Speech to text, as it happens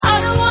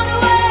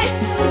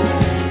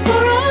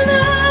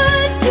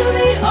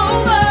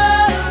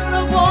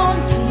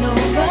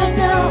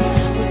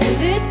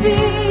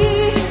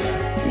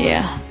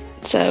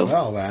So,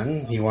 well,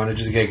 then, you want to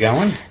just get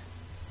going?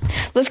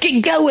 let's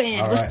get going.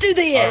 All Let's right. do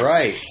this. All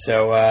right.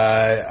 So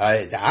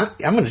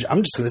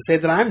I'm just going to say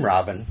that I'm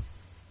Robin.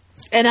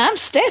 And I'm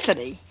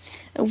Stephanie.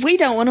 We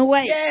don't want to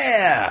wait.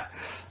 Yeah.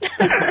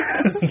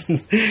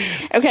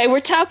 Okay,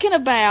 we're talking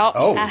about.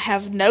 Oh. I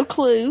have no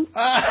clue.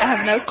 I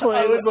have no clue.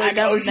 I was like, I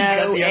don't she's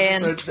got know. the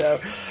episode now.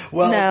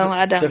 Well, No,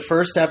 I don't. The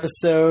first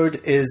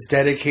episode is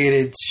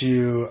dedicated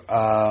to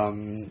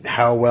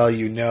how well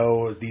you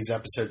know these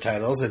episode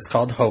titles. It's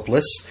called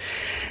Hopeless.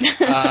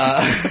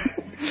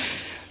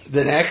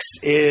 The next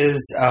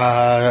is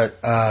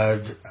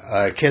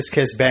Kiss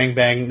Kiss Bang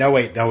Bang. No,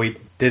 we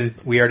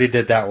didn't. We already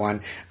did that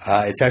one.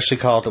 It's actually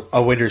called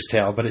A Winter's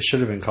Tale, but it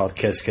should have been called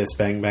Kiss Kiss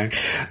Bang Bang.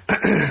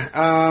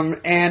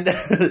 And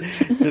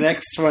the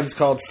next one's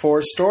called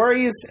Four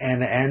Stories,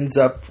 and it ends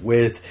up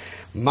with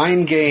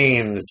Mind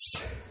Games.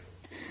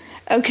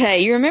 Okay,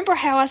 you remember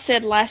how I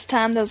said last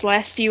time those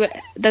few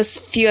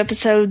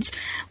episodes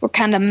were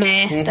kind of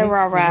meh? They were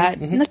all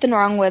right. Nothing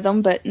wrong with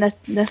them, but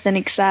nothing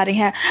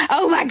exciting.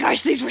 Oh my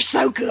gosh, these were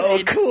so good.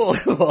 Oh,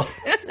 cool.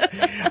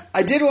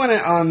 I did want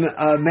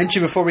to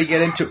mention before we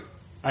get into...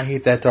 I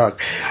hate that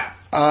dog.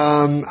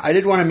 I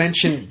did want to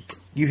mention...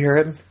 You hear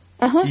him?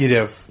 Uh-huh. You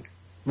do.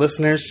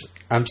 Listeners,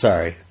 I'm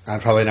sorry. I'm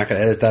probably not going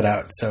to edit that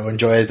out, so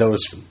enjoy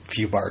those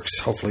few barks.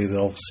 Hopefully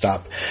they'll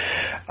stop.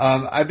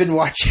 I've been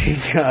watching...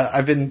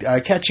 I've been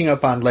catching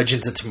up on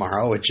Legends of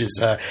Tomorrow, which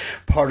is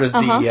part of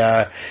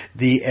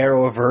the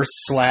Arrowverse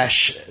 /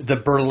 the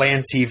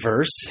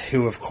Berlanti-verse,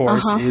 who, of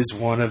course, is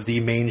one of the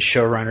main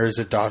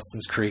showrunners at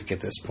Dawson's Creek at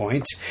this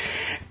point.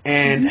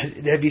 And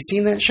have you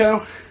seen that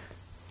show?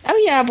 Oh,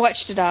 yeah, I've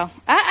watched it all.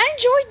 I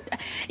enjoyed...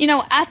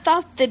 I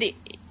thought that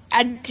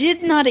I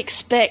did not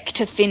expect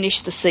to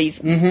finish the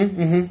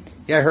season.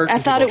 Yeah, I heard some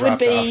I thought it would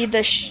be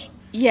off.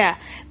 Yeah,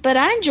 but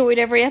I enjoyed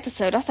every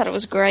episode. I thought it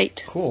was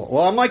great. Cool.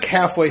 Well, I'm like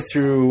halfway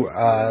through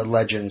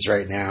Legends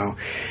right now,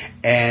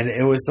 and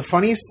it was the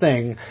funniest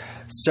thing.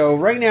 So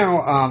right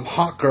now,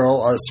 Hawk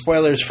Girl,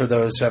 spoilers for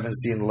those who haven't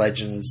seen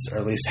Legends, or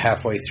at least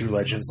halfway through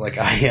Legends like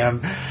I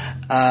am,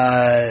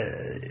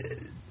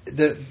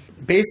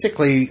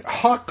 basically,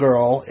 Hawk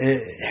Girl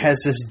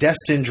has this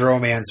destined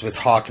romance with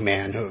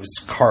Hawkman, who's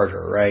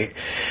Carter, right?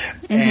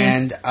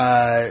 And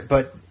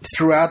but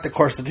throughout the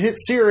course of the hit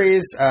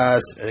series,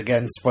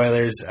 again,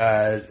 spoilers,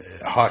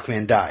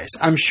 Hawkman dies.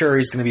 I'm sure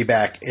he's going to be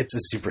back. It's a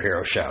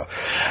superhero show.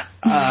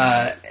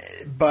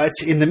 But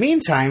in the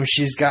meantime,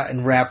 she's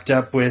gotten wrapped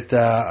up with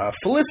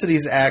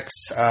Felicity's ex,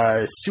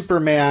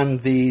 Superman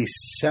the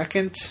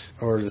second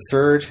or the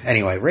third.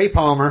 Anyway, Ray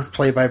Palmer,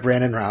 played by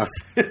Brandon Routh,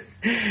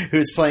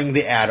 who's playing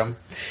the Atom.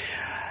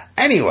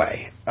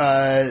 Anyway,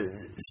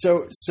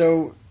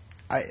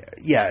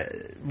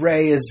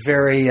 Ray is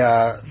very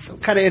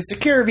kind of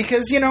insecure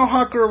because,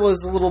 Hawkgirl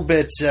was a little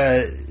bit...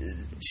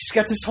 she's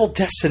got this whole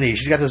destiny.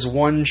 She's got this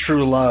one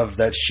true love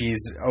that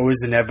she's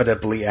always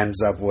inevitably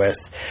ends up with.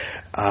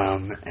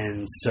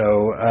 And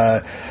so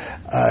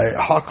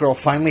Hawkgirl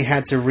finally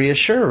had to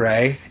reassure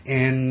Ray.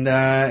 And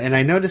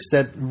I noticed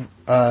that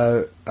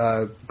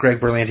Greg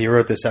Berlanti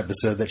wrote this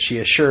episode that she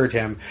assured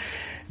him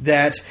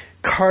that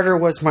Carter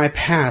was my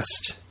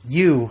past.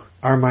 You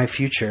are my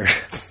future.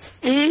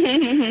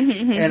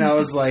 And I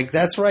was like,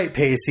 that's right,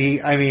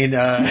 Pacey. I mean,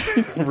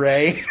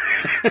 Ray.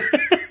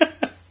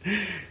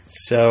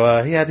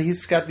 So,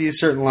 he's got these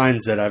certain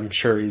lines that I'm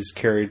sure he's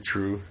carried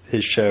through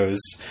his shows.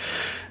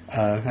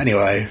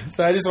 Anyway,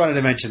 so I just wanted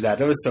to mention that.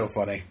 That was so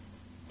funny.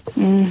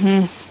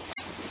 Who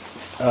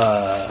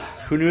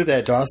knew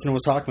that Dawson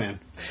was Hawkman?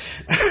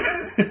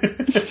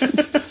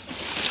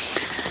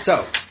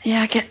 So.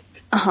 Yeah, I get...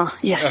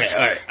 yes. Okay,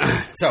 all right.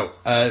 So,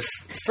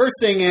 first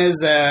thing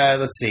is,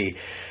 let's see.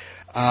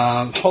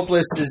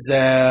 Hopeless is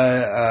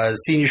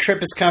senior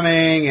trip is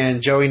coming,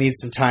 and Joey needs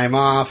some time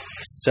off,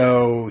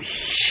 so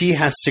she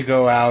has to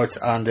go out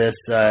on this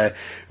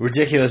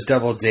ridiculous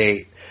double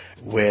date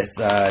with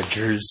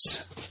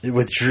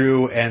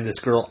Drew and this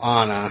girl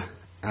Anna,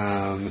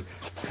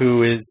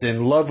 who is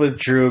in love with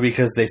Drew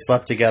because they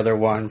slept together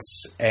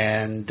once,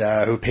 and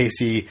who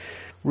Pacey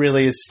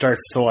really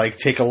starts to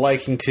take a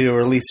liking to,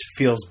 or at least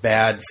feels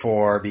bad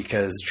for,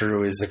 because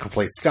Drew is a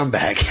complete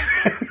scumbag.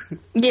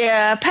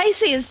 Yeah,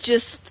 Pacey is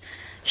just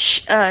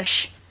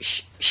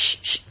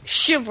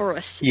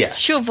chivalrous. Yeah.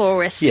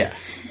 Chivalrous. Yeah.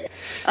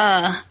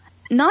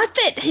 Not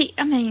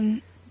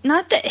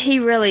that he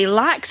really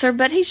likes her,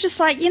 but he's just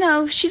like,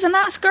 she's a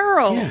nice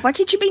girl. Yeah. Why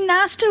can't you be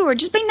nice to her?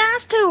 Just be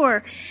nice to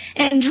her.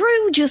 And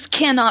Drew just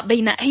cannot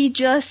be nice. He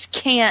just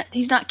can't.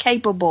 He's not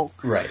capable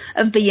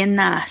of being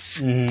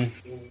nice.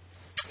 Mm-hmm.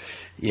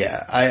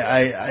 Yeah,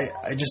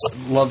 I just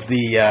love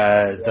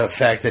the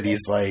fact that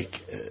he's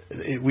like,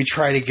 we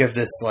try to give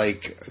this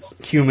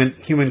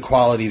human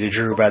quality to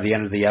Drew by the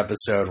end of the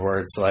episode, where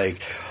it's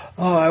like,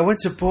 oh, I went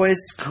to boys'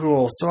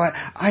 school, so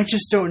I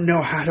just don't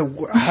know how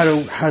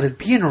to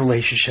be in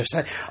relationships.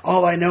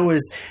 All I know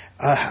is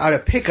how to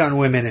pick on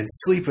women and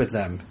sleep with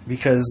them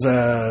because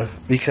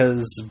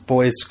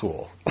boys'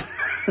 school.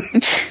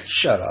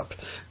 Shut up.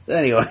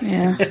 Anyway.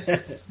 Yeah.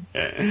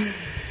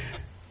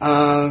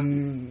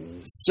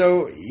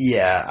 So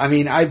yeah, I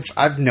mean,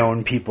 I've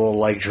known people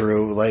like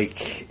Drew, like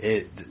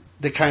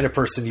the kind of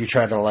person you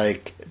try to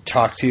like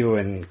talk to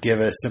and give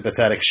a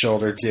sympathetic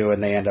shoulder to,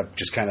 and they end up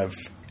just kind of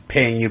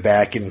paying you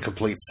back in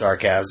complete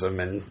sarcasm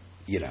and,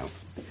 you know,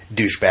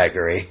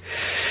 douchebaggery.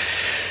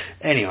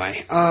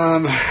 Anyway,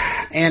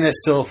 Anna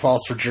still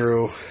falls for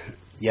Drew,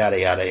 yada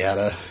yada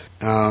yada.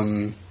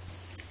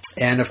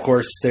 And of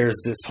course,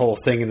 there's this whole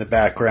thing in the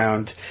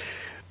background.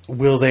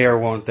 Will they or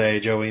won't they,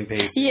 Joey and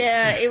Pacey?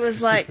 Yeah, it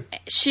was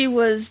like she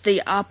was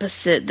the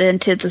opposite, the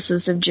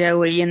antithesis of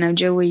Joey. You know,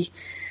 it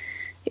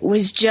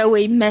was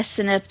Joey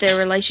messing up their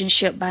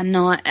relationship by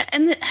not.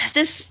 And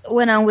this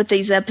went on with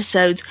these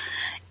episodes.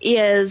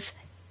 Is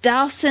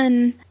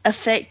Dawson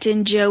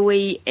affecting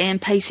Joey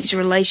and Pacey's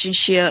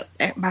relationship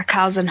by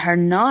causing her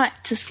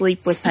not to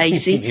sleep with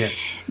Pacey? Yeah.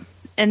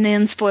 And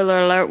then, spoiler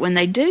alert, when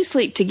they do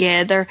sleep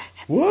together,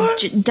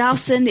 what?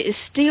 Dawson is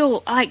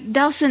still, like,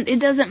 Dawson, it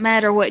doesn't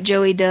matter what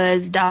Joey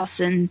does,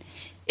 Dawson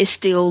is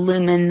still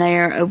looming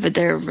there over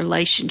their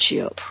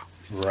relationship.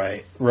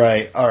 Right.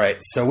 All right.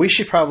 So we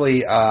should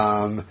probably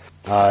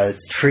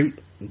treat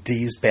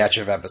these batch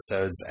of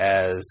episodes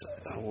as,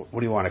 what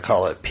do you want to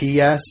call it?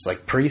 PS,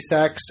 like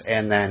pre-sex,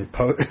 and then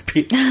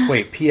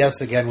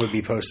PS again would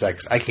be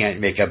post-sex. I can't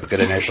make up good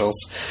initials.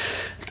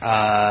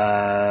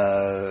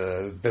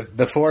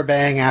 Before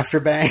bang, after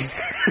bang.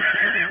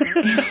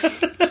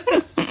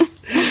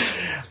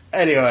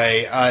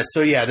 Anyway,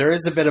 so yeah, there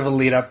is a bit of a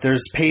lead up.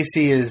 There's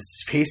Pacey's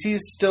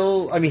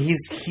still, I mean,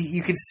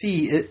 you can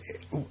see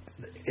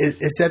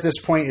it's at this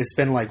point, it's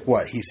been like,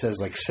 what, he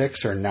says like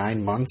 6 or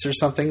 9 months or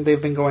something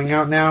they've been going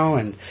out now,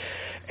 and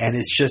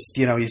it's just,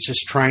 you know, he's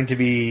just trying to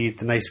be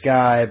the nice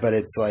guy, but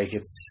it's like, you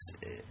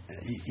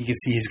can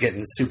see he's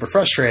getting super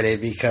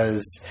frustrated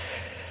because,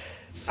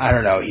 I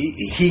don't know,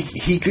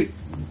 he could,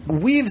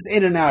 weaves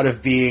in and out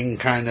of being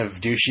kind of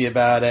douchey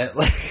about it.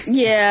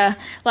 Yeah,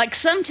 like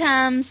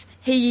sometimes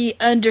he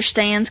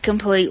understands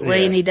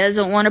completely and he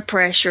doesn't want to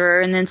pressure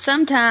her, and then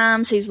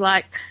sometimes he's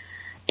like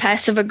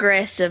passive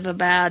aggressive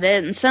about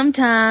it, and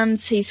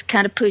sometimes he's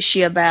kind of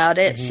pushy about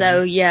it. Mm-hmm.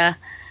 So yeah,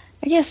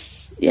 I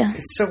guess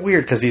it's so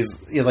weird because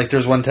he's, you know, like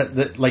there's one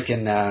like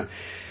in the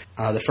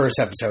first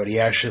episode, he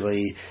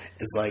actually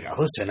is like, oh,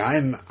 listen,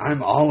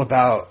 I'm all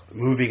about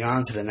moving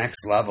on to the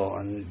next level,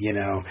 and you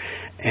know,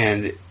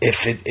 and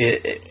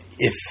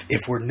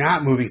if we're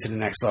not moving to the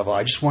next level,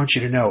 I just want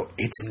you to know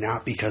it's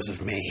not because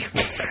of me.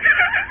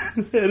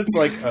 And it's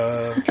like,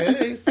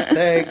 okay,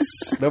 thanks,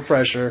 no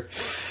pressure.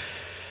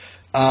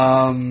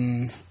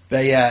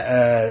 But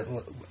yeah,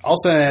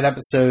 also in that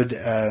episode,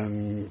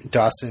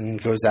 Dawson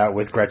goes out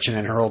with Gretchen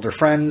and her older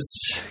friends,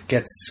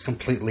 gets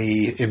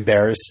completely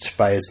embarrassed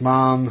by his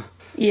mom.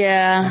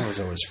 Yeah, that was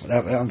always fun.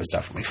 That was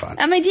definitely fun.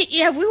 I mean,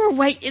 yeah,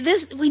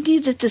 we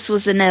knew that this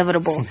was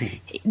inevitable.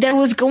 There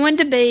was going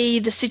to be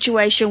the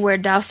situation where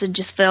Dawson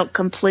just felt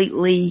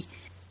completely,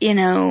 you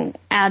know,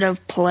 out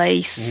of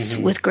place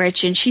with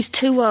Gretchen. She's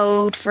too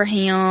old for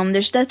him.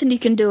 There's nothing you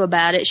can do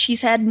about it.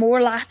 She's had more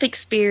life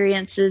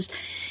experiences.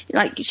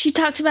 Like, she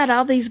talked about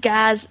all these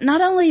guys,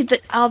 not only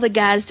all the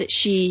guys that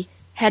she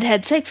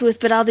had sex with,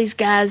 but all these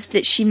guys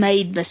that she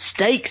made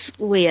mistakes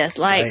with.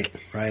 Like,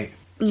 right.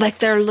 Like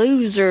they're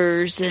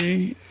losers,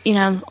 and you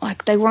know,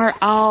 like they weren't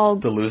all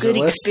the loser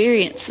good list?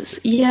 Experiences.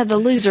 Yeah, the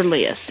loser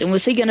list. And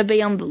was he going to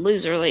be on the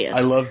loser list?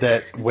 I love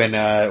that when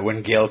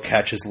Gail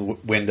catches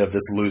wind of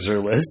this loser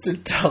list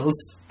and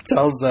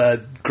tells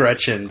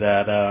Gretchen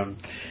that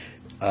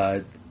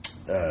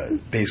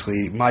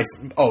basically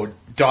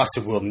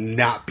Dawson will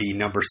not be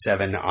number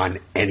 7 on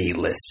any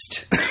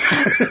list.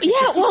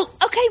 Yeah, well,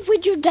 okay,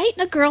 when you're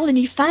dating a girl and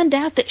you find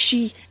out that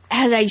she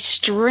has a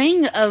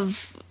string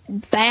of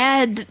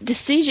bad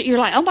decision, you're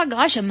like, oh my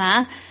gosh, am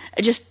I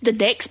just the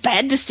next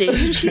bad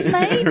decision she's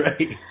made?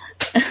 Right.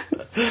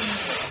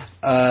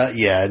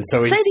 Yeah, and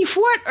so he's... Sadie,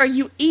 what are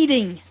you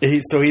eating?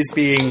 He's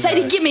being...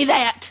 Sadie, give me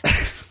that!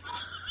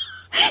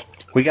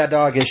 We got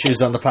dog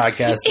issues on the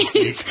podcast this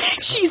week.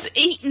 She's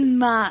eating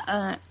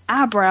my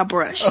eyebrow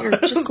brush. Here,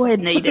 just go ahead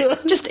and eat it.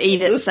 Just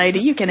eat it, Sadie.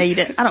 You can eat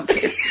it. I don't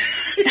care.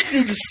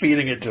 You're just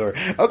feeding it to her.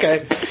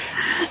 Okay.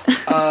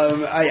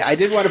 I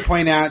did want to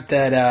point out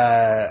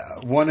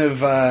that one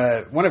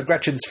of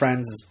Gretchen's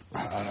friends,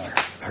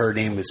 her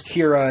name is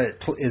Kira,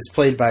 is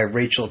played by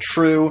Rachel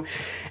True,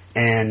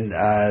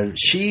 and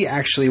she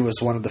actually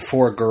was one of the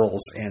 4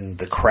 girls in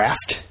The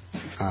Craft.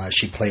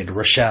 She played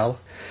Rochelle.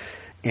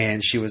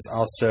 And she was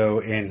also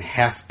in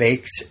Half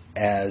Baked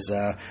as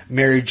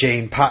Mary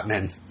Jane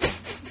Potman,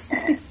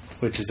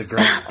 which is a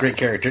great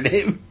character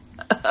name.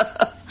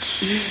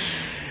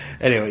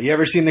 Anyway, you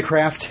ever seen The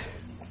Craft?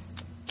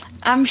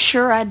 I'm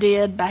sure I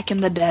did back in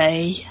the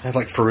day. It had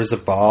like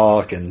Fariza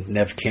Balk and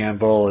Nev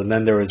Campbell, and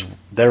then there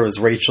was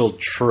Rachel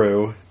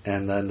True,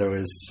 and then there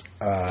was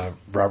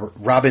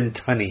Robin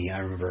Tunney. I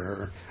remember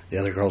her. The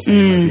other girl's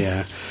name was,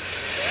 yeah.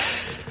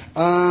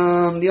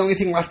 The only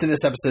thing left in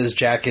this episode is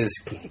Jack is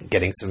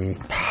getting some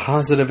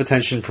positive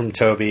attention from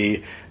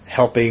Toby,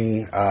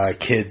 helping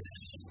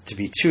kids to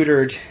be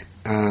tutored.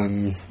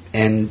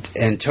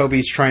 and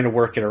Toby's trying to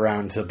work it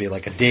around to be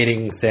like a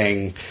dating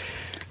thing.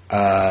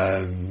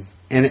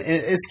 And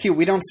it's cute.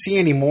 We don't see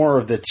any more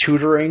of the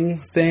tutoring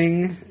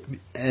thing,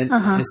 and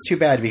it's too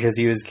bad because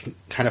he was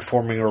kind of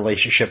forming a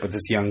relationship with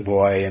this young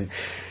boy, and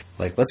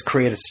like, let's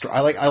create a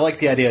story. I like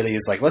the idea that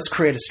he's like, let's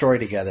create a story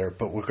together,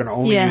 but we're going to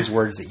only use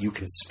words that you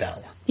can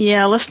spell.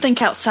 Yeah, let's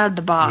think outside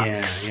the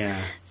box. Yeah.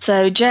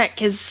 So Jack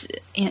he's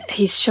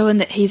showing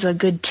that he's a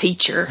good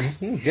teacher.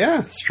 Mm-hmm.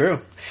 Yeah, it's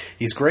true.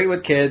 He's great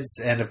with kids,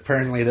 and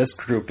apparently this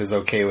group is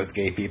okay with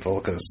gay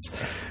people because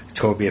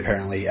Toby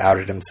apparently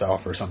outed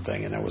himself or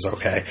something, and it was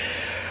okay.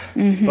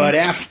 Mm-hmm. But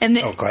after...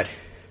 go ahead.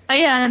 Oh,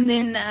 yeah, and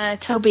then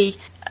Toby,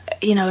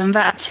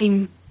 invites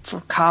him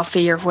for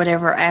coffee or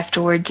whatever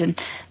afterwards,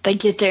 and they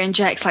get there, and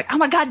Jack's like, oh,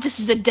 my God,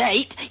 this is a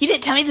date? You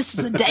didn't tell me this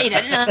was a date.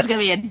 I didn't know it was going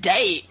to be a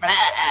date.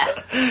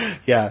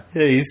 Yeah,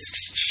 he's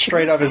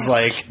straight up is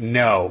like,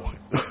 no,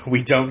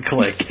 we don't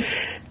click.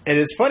 And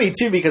it's funny,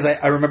 too, because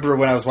I remember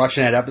when I was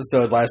watching that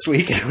episode last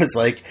week, and I was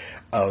like,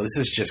 oh, this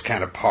is just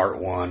kind of part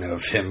one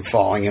of him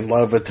falling in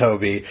love with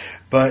Toby.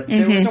 But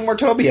there was no more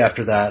Toby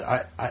after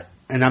that. I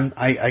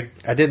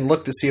didn't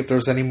look to see if there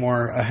was any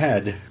more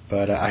ahead,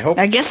 but I hope.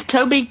 I guess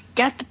Toby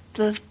got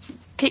the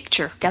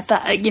picture, got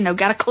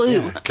a clue.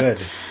 Yeah, good.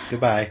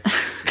 Goodbye.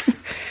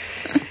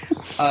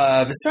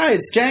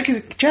 Besides, Jack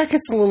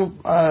gets a little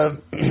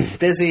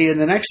busy in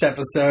the next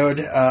episode,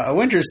 A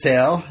Winter's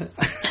Tale.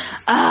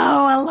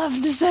 Oh, I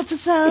love this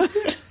episode.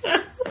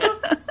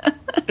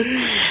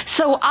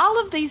 So all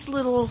of these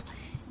little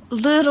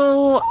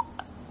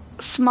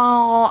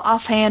small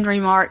offhand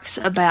remarks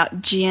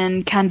about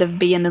Jen kind of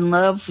being in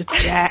love with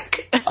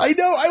Jack. I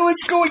know. I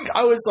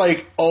was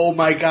like, oh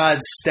my God,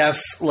 Steph,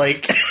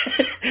 like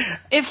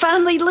it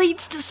finally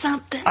leads to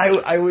something.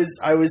 I was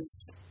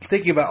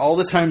thinking about all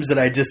the times that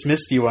I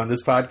dismissed you on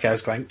this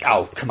podcast going,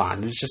 oh, come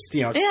on. It's just,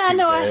 Yeah, I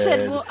know. I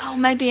said, well,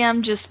 maybe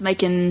I'm just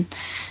making,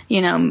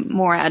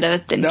 more out of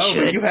it than should.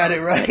 No, but you had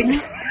it right.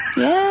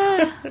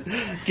 Yeah.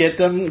 Get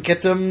them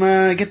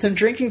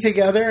drinking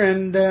together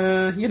and,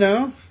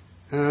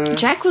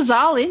 Jack was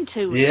all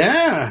into it.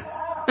 Yeah.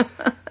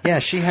 Yeah,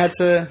 she had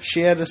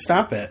to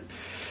stop it.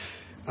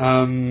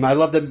 I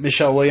love that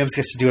Michelle Williams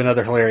gets to do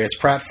another hilarious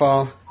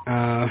pratfall.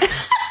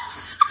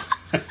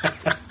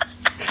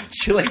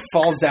 She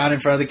falls down in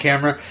front of the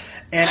camera,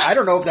 and I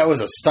don't know if that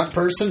was a stunt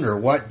person or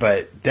what,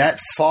 but that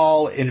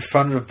fall in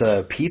front of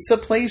the pizza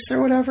place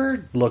or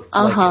whatever looked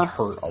like it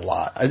hurt a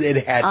lot.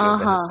 It had to have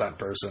been a stunt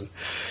person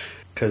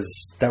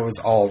because that was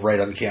all right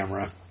on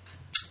camera.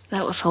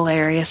 That was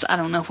hilarious. I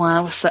don't know why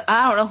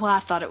I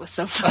thought it was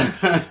so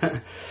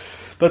funny.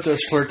 But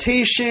there's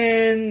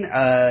flirtation.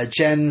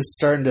 Jen's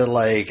starting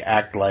to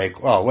act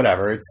like, well,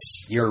 whatever.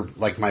 You're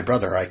like my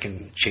brother. I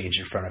can change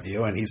in front of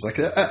you. And he's like,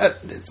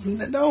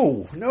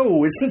 no,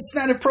 it's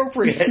not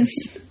appropriate.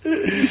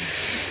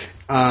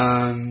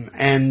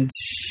 And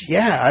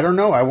yeah, I don't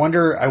know. I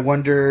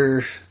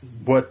wonder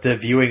what the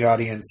viewing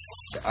audience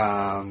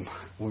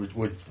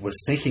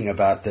was thinking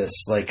about this.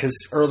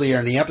 Because earlier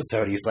in the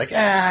episode, he's like,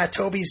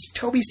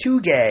 Toby's too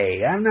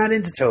gay. I'm not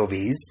into Toby.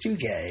 He's too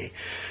gay.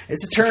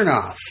 It's a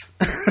turnoff.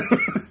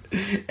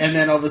 And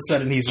then all of a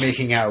sudden he's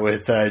making out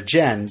with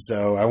Jen.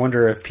 So I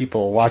wonder if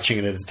people watching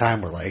it at the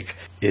time were like,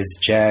 is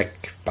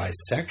Jack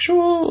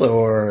bisexual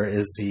or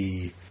is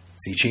he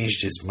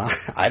changed his mind?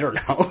 I don't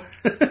know.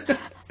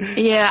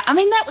 Yeah, I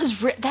mean that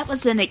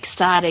was an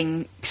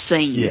exciting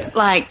scene. Yeah.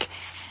 Like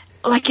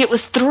it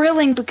was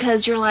thrilling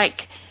because you're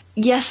like,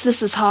 yes,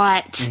 this is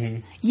hot.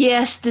 Mm-hmm.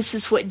 Yes, this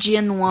is what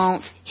Jen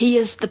wants. He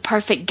is the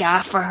perfect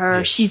guy for her.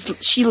 Yeah.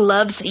 She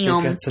loves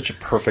him. They've got such a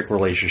perfect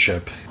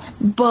relationship.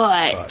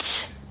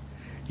 But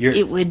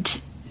it would,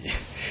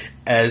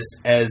 as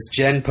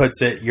Jen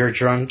puts it, you're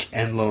drunk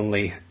and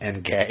lonely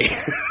and gay.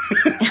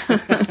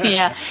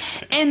 Yeah,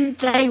 and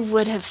they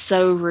would have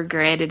so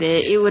regretted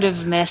it. It would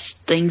have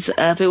messed things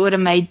up. It would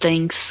have made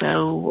things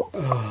so,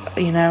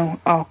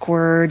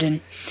 awkward,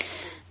 and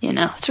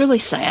it's really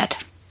sad.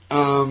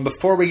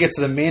 Before we get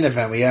to the main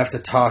event, we have to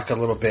talk a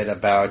little bit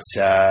about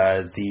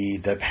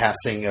the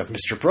passing of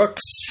Mr.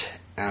 Brooks.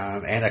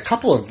 And a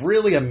couple of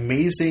really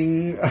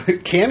amazing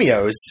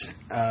cameos.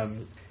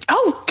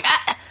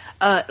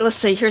 Let's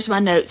see. Here's my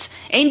notes.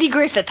 Andy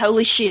Griffith.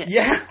 Holy shit!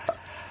 Yeah.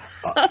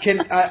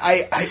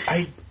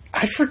 I'd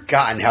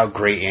forgotten how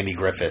great Andy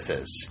Griffith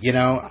is.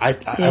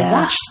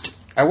 I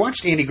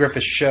watched Andy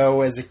Griffith's show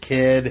as a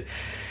kid.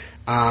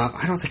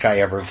 I don't think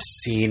I ever have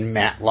seen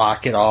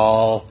Matlock at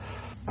all.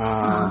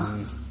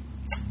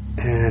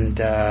 And,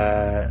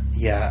 I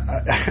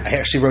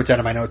actually wrote down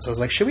in my notes, I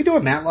was like, should we do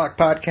a Matlock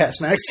podcast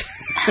next?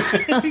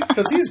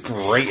 Because he's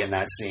great in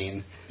that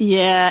scene.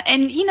 Yeah,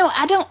 and,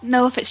 I don't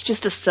know if it's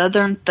just a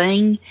Southern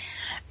thing,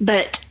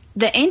 but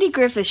the Andy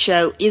Griffith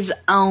Show is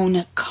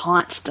on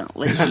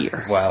constantly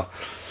here. Wow.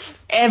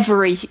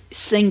 Every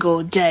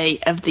single day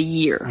of the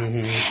year.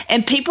 Mm-hmm.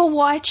 And people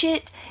watch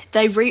it,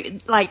 they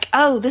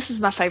this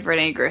is my favorite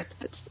Andy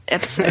Griffith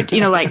episode.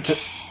 You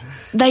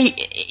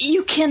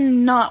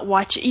cannot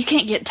watch it. You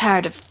can't get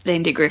tired of the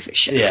Andy Griffith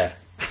Show. Yeah.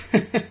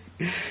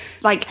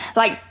 Like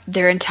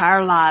their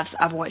entire lives,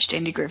 I've watched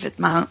Andy Griffith.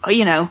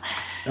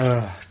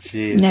 Oh,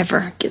 jeez.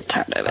 Never get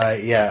tired of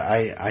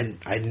it.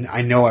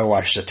 I know I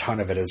watched a ton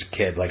of it as a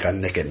kid, like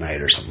on Nick at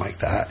Night or something like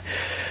that.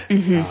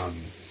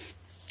 Mm-hmm.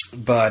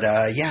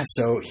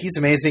 So he's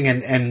amazing,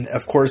 and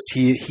of course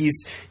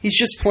he's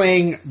just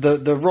playing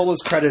the role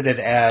is credited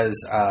as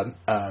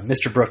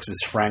Mr.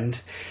 Brooks' friend,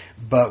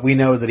 but we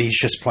know that he's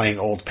just playing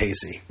old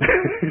Pacey,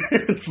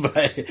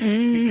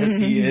 because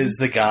he is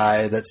the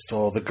guy that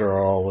stole the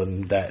girl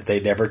and that they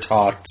never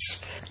talked,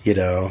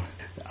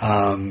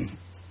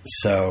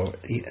 So,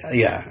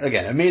 yeah,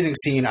 again, amazing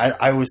scene.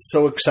 I was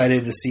so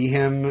excited to see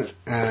him,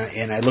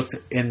 and I looked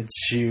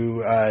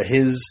into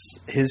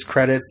his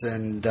credits,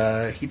 and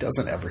he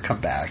doesn't ever come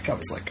back. I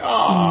was like,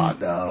 oh,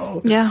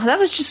 no. Yeah, that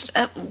was just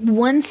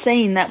one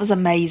scene. That was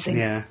amazing.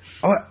 Yeah.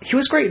 Oh, he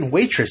was great in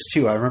Waitress,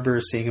 too. I remember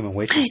seeing him in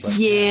Waitress.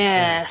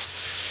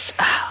 Yes.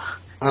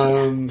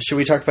 Should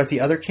we talk about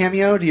the other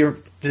cameo?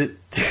 Did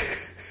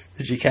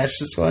you catch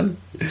this one?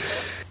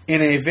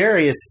 In a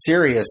very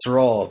serious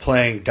role,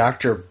 playing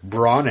Dr.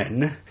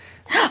 Bronnan.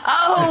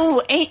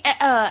 Oh,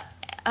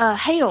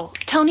 Hale.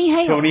 Tony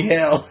Hale. Tony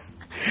Hale.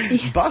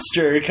 Yeah.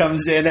 Buster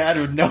comes in out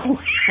of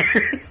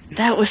nowhere.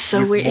 That was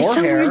so weird. It's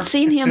so weird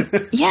seeing him,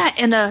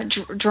 in a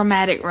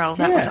dramatic role.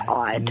 That was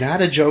odd.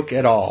 Not a joke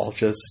at all.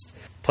 Just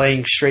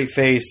playing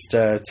straight-faced,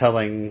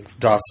 telling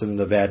Dawson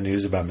the bad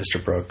news about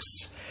Mr.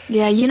 Brooks.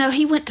 Yeah,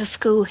 he went to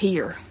school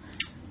here.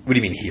 What do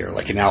you mean here?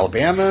 Like in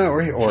Alabama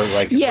or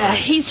like? Yeah,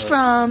 he's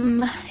from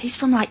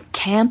like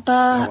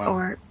Tampa,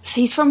 or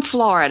he's from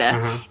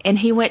Florida, and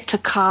he went to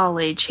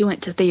college. He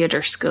went to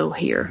theater school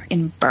here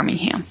in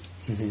Birmingham.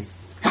 Mm-hmm.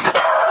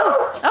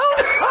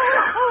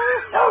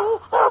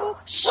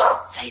 Shh,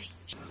 Sadie.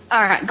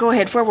 All right, go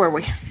ahead. Where were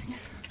we?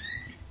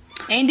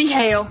 Andy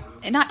Hale,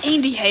 and not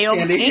Andy Hale,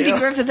 Andy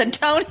Griffith and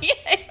Tony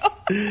Hale.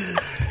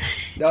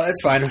 No,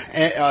 that's fine.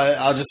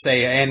 I'll just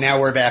say, and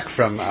now we're back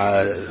from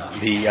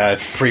the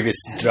previous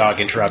dog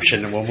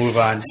interruption, and we'll move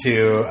on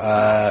to,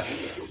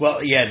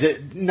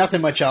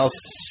 nothing much else.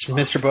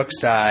 Mr. Brooks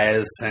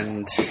dies,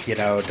 and,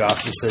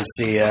 Dawson says,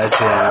 see ya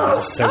to him.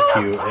 It's so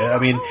cute. I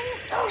mean,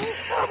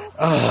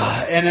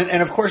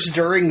 and of course,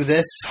 during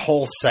this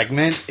whole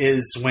segment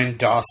is when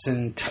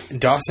Dawson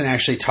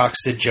actually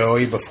talks to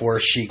Joey before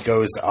she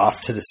goes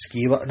off to the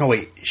ski. No,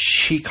 wait,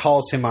 she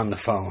calls him on the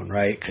phone,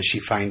 right? Because she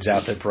finds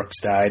out that Brooks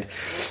died,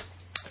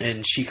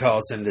 and she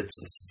calls him.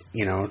 It's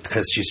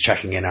because she's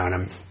checking in on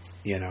him,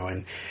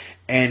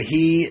 and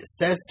he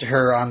says to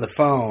her on the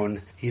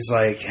phone, he's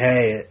like,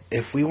 "Hey,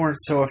 if we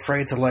weren't so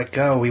afraid to let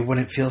go, we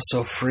wouldn't feel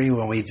so free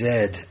when we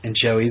did." And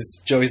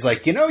Joey's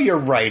like, "You're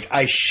right.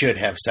 I should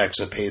have sex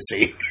with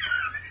Pacey."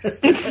 I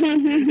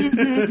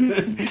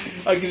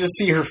can just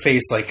see her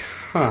face, like,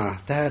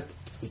 that.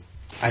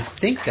 I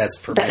think that's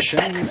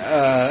permission.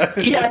 That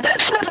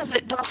says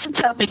it. Dawson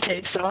told me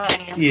to, so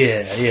I am.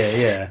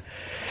 Yeah.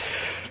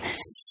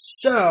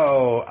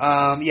 So,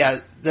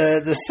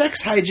 the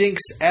sex hijinks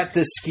at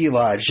the ski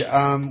lodge.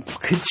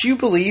 Could you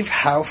believe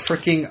how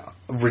freaking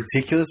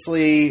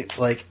ridiculously,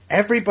 like,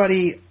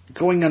 everybody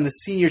going on the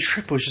senior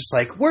trip was just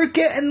like, we're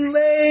getting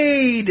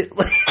laid!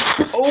 Like,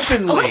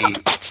 openly.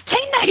 It's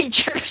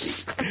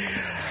teenagers!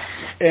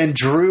 And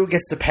Drew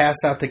gets to pass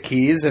out the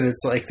keys, and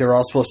it's like they're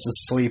all supposed to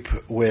sleep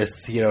with,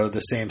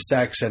 the same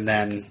sex, and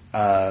then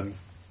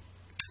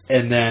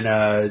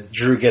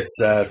Drew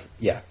gets,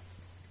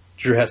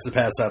 Drew has to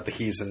pass out the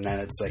keys, and then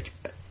it's like,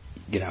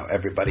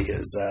 everybody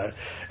has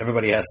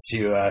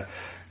to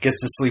gets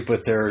to sleep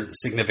with their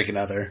significant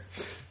other.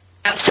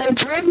 So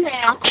Drew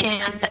now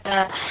can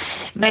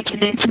make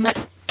an intimate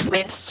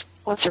with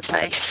what's her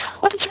face?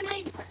 What is her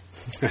name?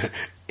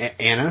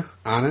 Anna.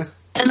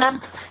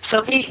 And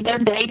so they're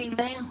dating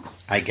now,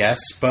 I guess,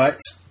 but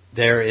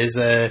there is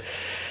a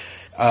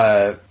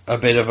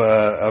bit of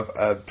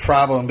a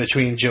problem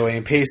between Joey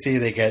and Pacey.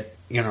 They get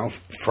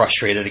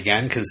frustrated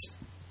again because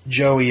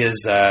Joey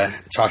is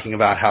talking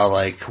about how,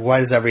 like, why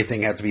does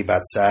everything have to be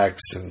about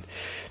sex? And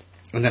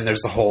then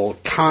there's the whole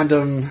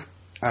condom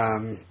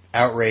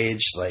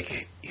outrage,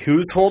 like,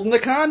 who's holding the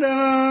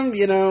condom,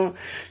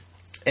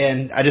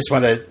 And I just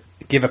want to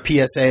give a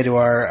PSA to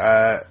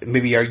our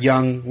maybe our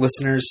young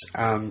listeners.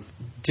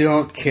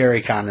 Don't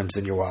carry condoms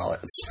in your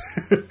wallets.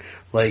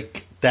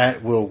 Like,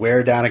 that will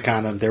wear down a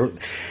condom.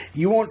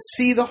 You won't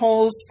see the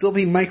holes. They'll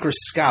be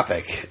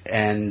microscopic.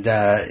 And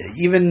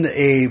even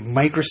a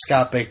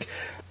microscopic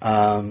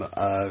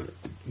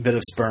bit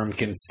of sperm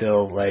can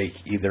still,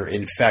 like, either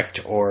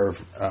infect or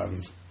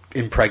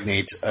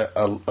impregnate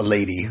a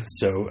lady.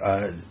 So,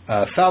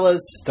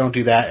 fellas, don't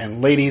do that.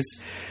 And ladies,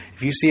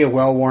 if you see a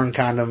well-worn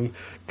condom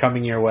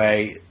coming your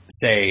way,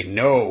 say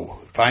no.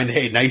 Find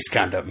a nice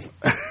condom.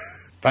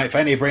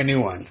 Find a brand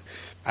new one.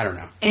 I don't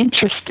know.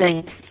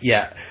 Interesting.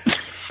 Yeah.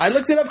 I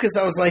looked it up because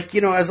I was like,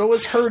 I've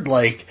always heard,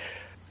 like,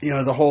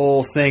 the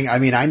whole thing. I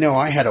mean, I know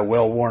I had a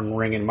well-worn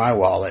ring in my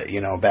wallet,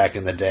 back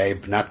in the day,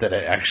 but not that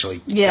it actually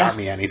got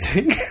me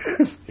anything.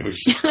 It was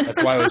just,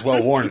 that's why it was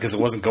well-worn, because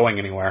it wasn't going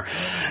anywhere.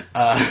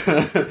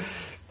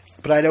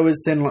 But I'd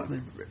always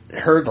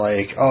heard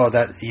like, oh,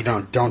 that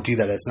don't do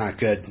that. It's not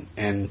good.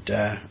 And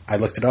I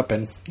looked it up,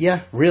 and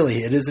yeah, really,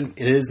 it isn't.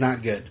 It is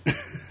not good.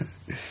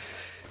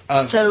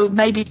 So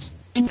maybe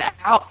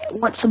out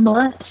once a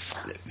month.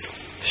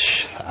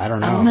 I don't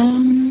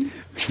know.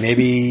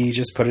 Maybe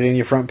just put it in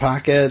your front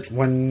pocket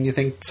when you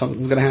think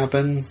something's going to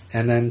happen,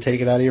 and then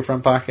take it out of your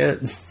front pocket.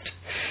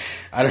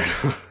 I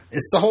don't know.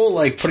 It's the whole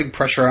like putting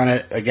pressure on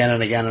it again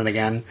and again and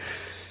again.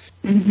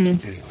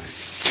 Mm-hmm. Anyway.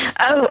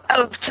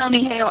 Oh,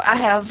 Tony Hale, I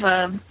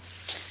have.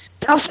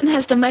 Dawson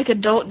has to make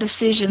adult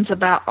decisions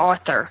about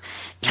Arthur.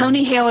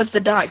 Tony Hale is the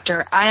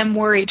doctor. I am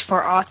worried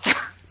for Arthur.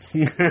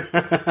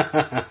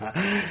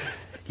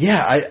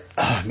 Yeah,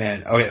 oh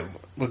man. Okay,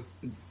 well,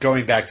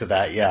 going back to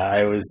that, yeah,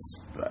 I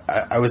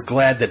was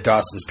glad that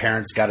Dawson's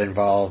parents got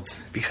involved,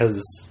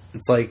 because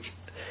it's like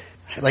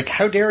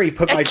how dare he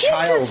put my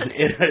child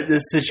in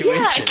this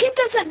situation? Yeah, a kid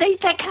doesn't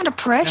need that kind of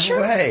pressure.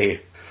 No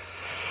way.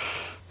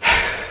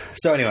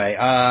 So anyway,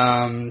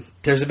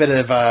 there's a bit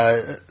of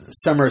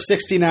Summer of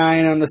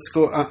 '69 on the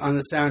on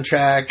the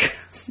soundtrack.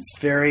 It's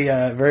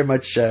very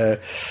much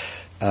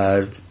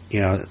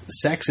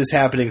sex is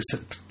happening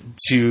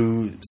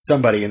to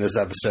somebody in this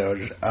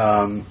episode.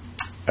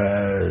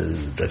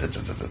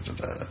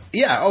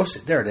 Yeah, oh,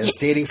 there it is.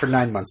 Dating for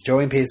 9 months.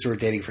 Joey and Pacey were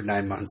dating for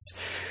 9 months.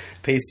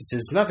 Pacey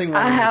says nothing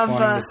wrong with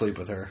wanting to sleep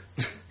with her.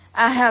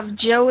 I have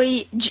Joe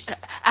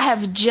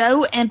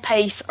and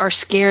Pace are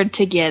scared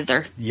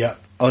together. Yep.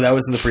 Oh, that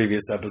was in the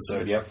previous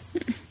episode. Yep.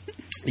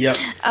 Yep.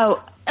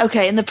 Oh,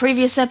 okay. In the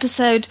previous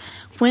episode,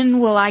 when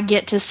will I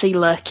get to see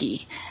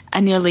Lucky?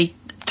 I nearly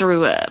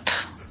threw up.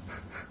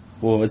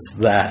 Well, what's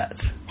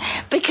that?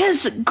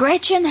 Because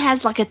Gretchen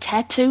has like a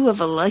tattoo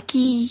of a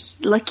lucky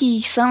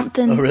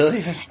something. Oh,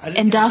 really?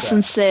 And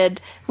Dawson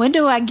said, "When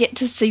do I get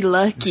to see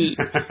Lucky?"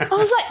 I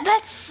was like,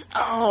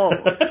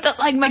 that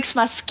like makes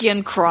my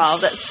skin crawl.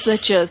 That's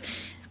such a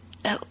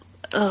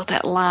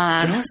that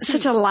line. Dawson,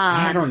 such a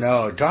line. I don't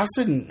know.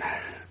 Dawson,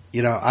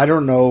 I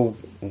don't know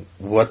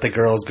what the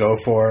girls go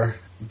for,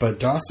 but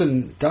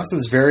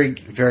Dawson's very,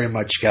 very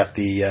much got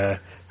the, I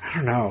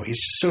don't know, he's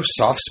just so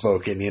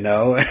soft-spoken,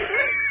 Yeah,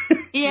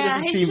 he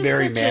doesn't seem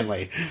very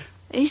manly.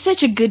 He's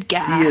such a good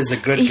guy. He is a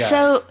good guy. He's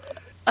so,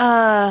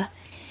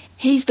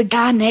 he's the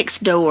guy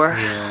next door.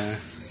 Yeah.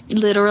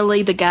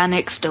 Literally the guy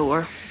next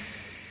door.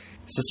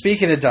 So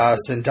speaking of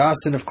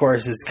Dawson, of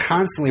course, is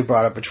constantly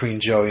brought up between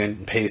Joey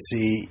and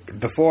Pacey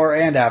before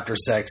and after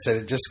sex,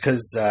 and just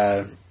because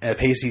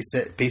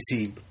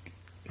Pacey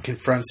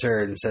confronts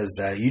her and says,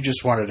 you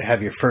just wanted to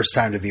have your first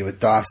time to be with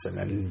Dawson,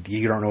 and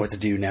you don't know what to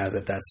do now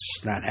that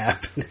that's not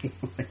happening.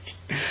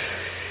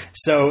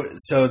 So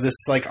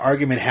this like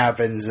argument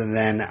happens, and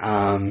then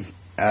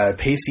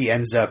Pacey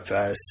ends up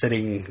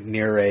sitting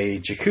near a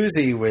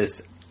jacuzzi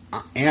with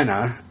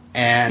Anna,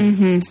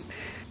 and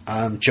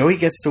Joey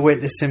gets to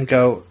witness him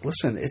go,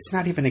 listen, it's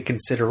not even a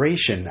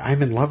consideration.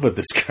 I'm in love with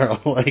this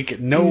girl. Like,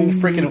 no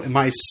freaking am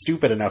I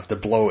stupid enough to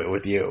blow it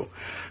with you.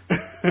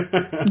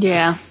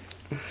 Yeah.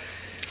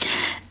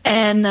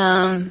 And,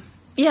 and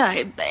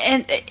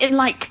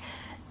like,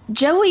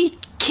 Joey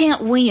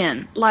can't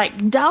win.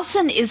 Like,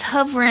 Dawson is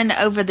hovering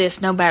over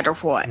this no matter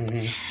what.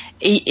 Mm-hmm.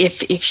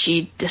 If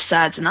she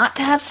decides not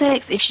to have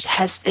sex, if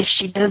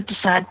she does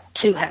decide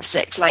to have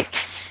sex, like,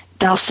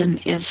 Dawson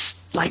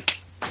is, like,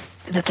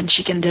 nothing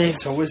she can do.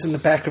 It's always in the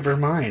back of her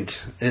mind.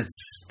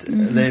 It's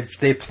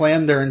they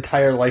planned their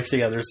entire life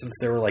together since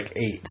they were like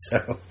 8, so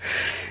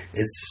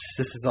this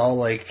is all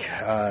like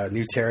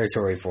new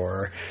territory for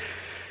her.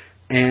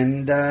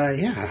 And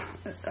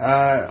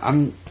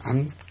I'm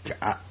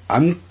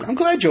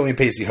glad Joey and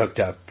Pacey hooked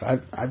up.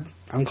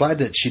 I'm glad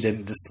that she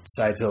didn't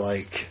decide to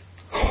like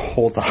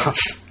hold off,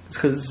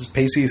 because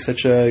Pacey is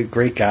such a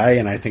great guy,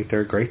 and I think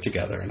they're great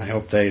together, and I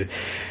hope they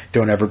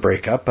don't ever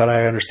break up. But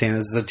I understand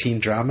this is a teen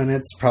drama, and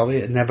it's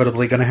probably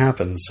inevitably going to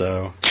happen.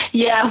 So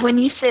yeah, when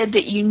you said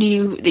that you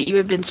knew that you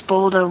had been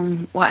spoiled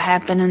on what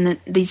happened in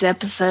these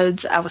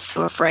episodes, I was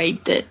so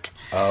afraid that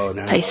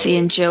Pacey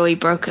and Joey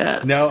broke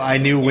up. No, I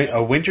knew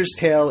A Winter's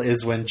Tale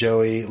is when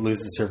Joey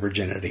loses her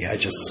virginity. I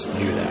just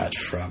knew that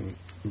from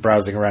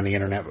browsing around the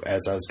internet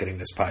as I was getting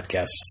this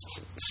podcast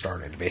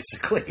started,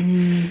 basically.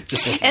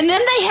 And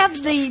then they have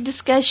the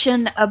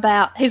discussion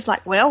about, he's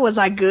like, well, was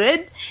I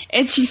good?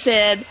 And she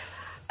said,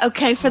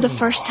 okay, for the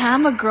first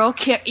time a girl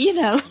can't,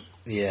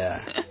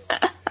 Yeah.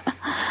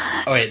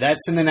 Oh wait,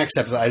 that's in the next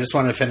episode. I just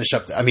wanted to finish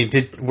up. I mean,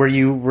 did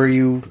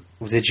you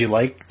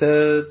like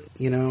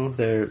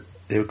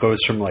it goes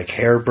from like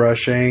hair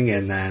brushing,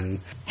 and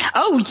then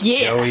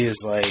Joey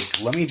is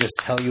like, let me just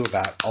tell you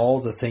about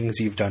all the things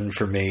you've done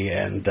for me,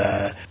 and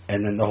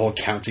then the whole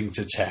counting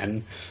to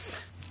 10.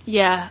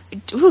 Yeah.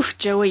 Ooh,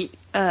 Joey,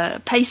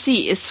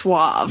 Pacey is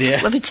suave. Yeah.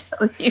 Let me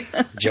tell you.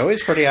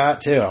 Joey's pretty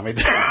hot too.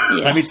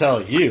 Let me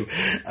tell you.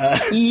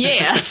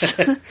 Yes.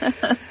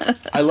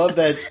 I love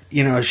that,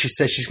 she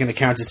says she's going to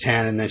count to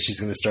 10 and then she's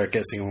going to start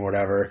kissing or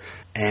whatever.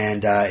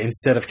 And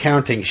instead of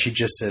counting, she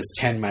just says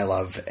 10, my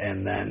love,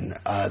 and then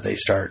they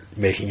start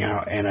making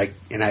out. And I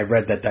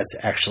read that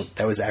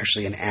that was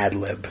actually an ad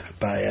lib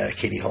by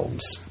Katie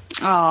Holmes.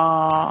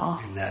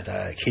 Aww. And that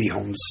Katie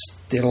Holmes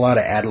did a lot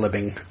of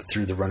ad-libbing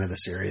through the run of the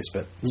series,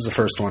 but this is the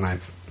first one I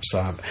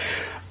saw.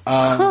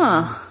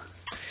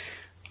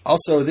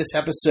 Also, this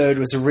episode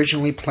was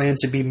originally planned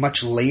to be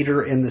much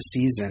later in the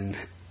season,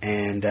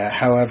 and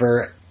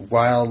however,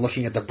 while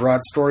looking at the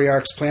broad story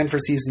arcs planned for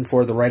Season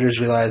 4, the writers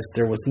realized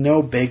there was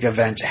no big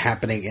event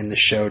happening in the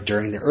show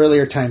during the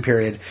earlier time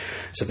period,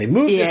 so they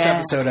moved this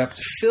episode up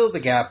to fill the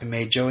gap and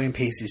made Joey and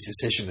Pacey's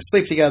decision to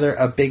sleep together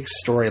a big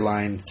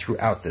storyline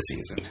throughout the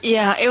season.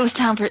 Yeah, it was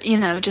time for,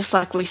 just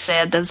like we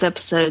said, those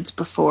episodes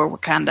before were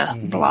kind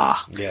of blah.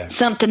 Yeah.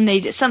 Something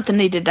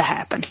needed to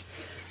happen.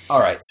 All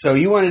right, so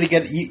you wanted to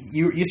get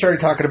you started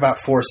talking about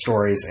 4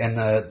 stories, and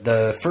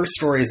the first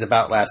story is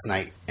about last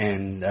night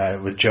and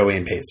with Joey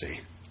and Pacey.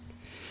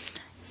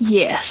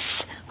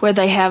 Yes, where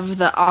they have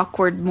the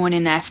awkward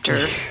morning after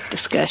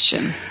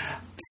discussion.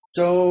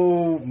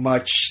 So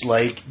much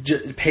like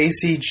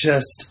Pacey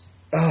just.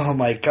 Oh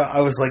my god!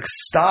 I was like,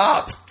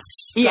 stop!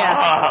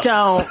 Yeah,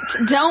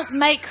 don't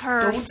make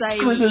her say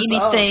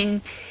anything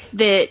up.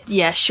 That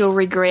she'll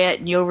regret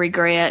and you'll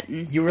regret.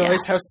 And you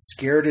realize how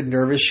scared and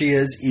nervous she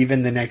is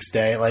even the next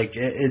day. Like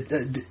it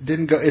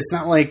didn't go. It's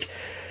not like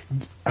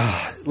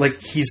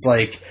he's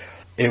like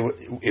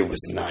it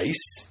was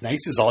nice.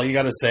 Nice is all you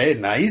got to say.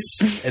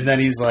 Nice, and then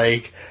he's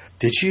like,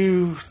 did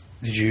you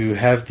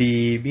have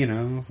the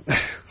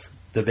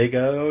the big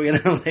O,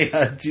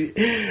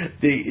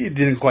 they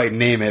didn't quite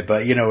name it,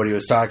 but you know what he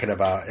was talking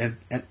about. And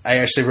I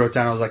actually wrote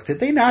down, I was like, did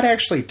they not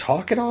actually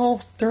talk at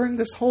all during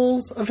this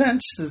whole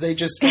event? Did they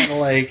just kind of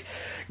like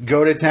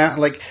go to town?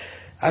 Like,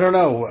 I don't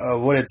know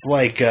what it's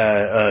like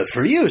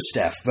for you,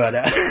 Steph, but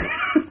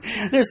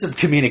there's some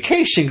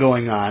communication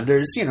going on.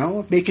 There's,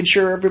 making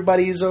sure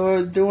everybody's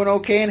doing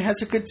okay and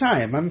has a good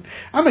time.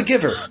 I'm a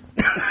giver.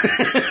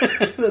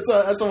 That's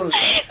what I'm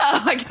saying.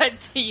 Oh, I got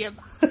TMI.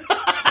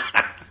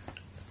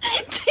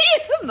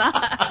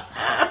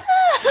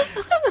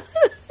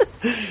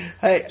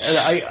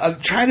 I'm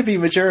trying to be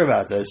mature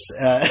about this.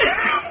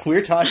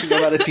 We're talking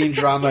about a teen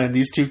drama and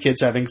these 2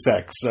 kids having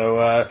sex,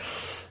 so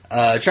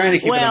trying to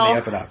keep it on the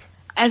up and up.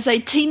 As a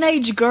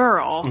teenage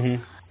girl,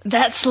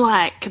 that's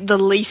like the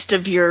least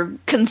of your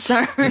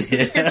concern.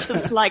 Yeah. You're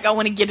just like, I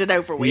want to get it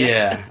over with.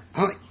 Yeah,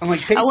 I'm like,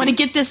 Pacey, I want to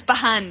get this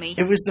behind me.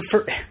 It was the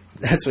first.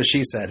 That's what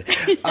she said.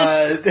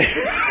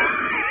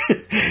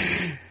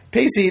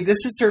 Pacey,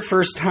 this is her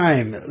first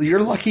time. You're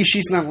lucky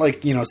she's not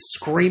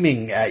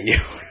screaming at you.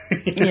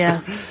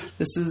 Yeah.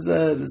 This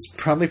is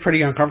probably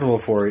pretty uncomfortable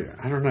for you.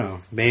 I don't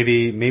know.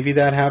 Maybe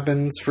that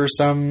happens for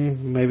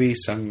some. Maybe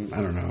some.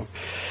 I don't know.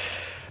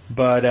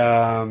 But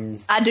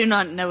I do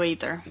not know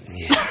either.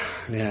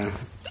 Yeah.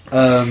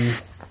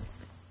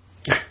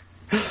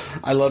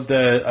 I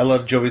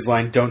love Joey's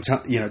line. Don't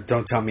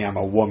tell me I'm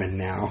a woman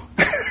now.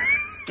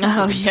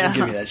 Oh yeah.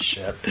 Give me that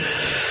shit.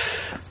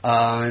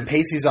 And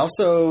Pacey's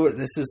also,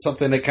 this is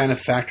something that kind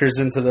of factors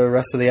into the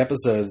rest of the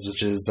episodes,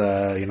 which is,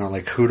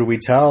 like, who do we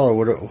tell,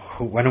 or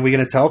when are we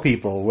going to tell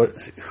people?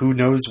 Who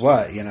knows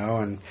what,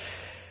 and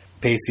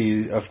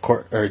Pacey, of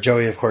course, or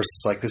Joey, of course,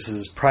 is like, this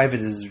is private,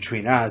 this is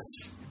between us,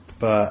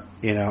 but,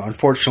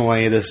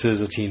 unfortunately, this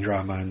is a teen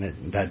drama, and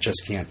that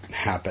just can't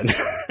happen.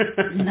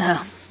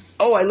 No.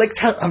 Oh, I liked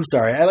how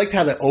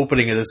the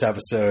opening of this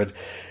episode,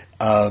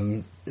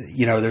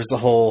 there's a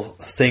whole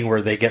thing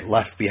where they get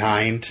left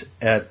behind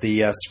at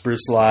the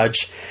Spruce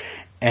Lodge,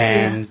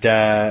 and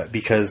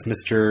because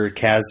Mr.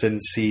 Kasdan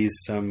sees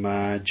some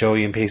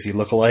Joey and Pacey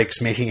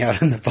lookalikes making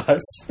out in the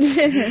bus,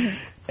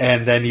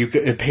 and then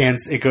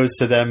it goes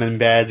to them in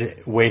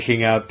bed,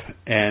 waking up,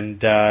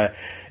 and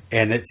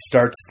it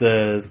starts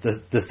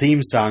the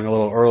theme song a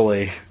little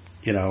early,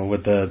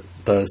 with the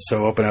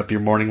so open up your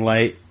morning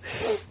light.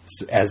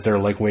 As they're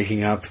like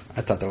waking up.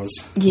 I thought that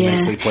was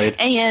nicely played.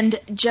 And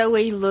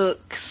Joey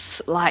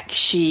looks like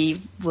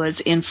she was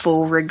in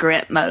full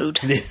regret mode.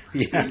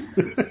 Yeah.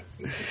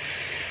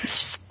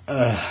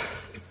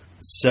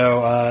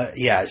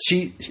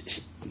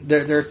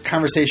 Their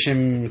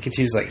conversation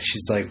continues. Like,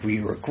 she's like,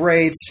 we were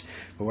great,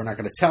 but we're not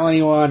going to tell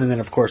anyone. And then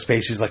of course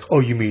Pacey's like,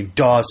 oh, you mean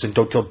Dawson?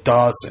 Don't tell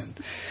Dawson.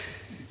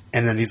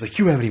 And then he's like,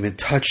 you haven't even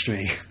touched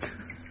me.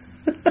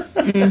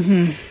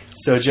 Mm-hmm.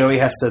 So Joey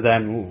has to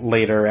then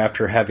later,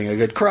 after having a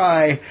good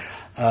cry,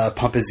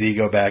 pump his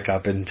ego back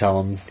up and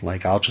tell him,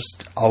 like, I'll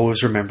just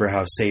always remember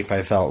how safe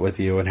I felt with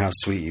you and how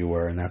sweet you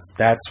were, and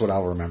that's what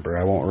I'll remember.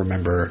 I won't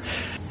remember,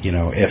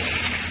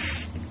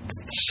 if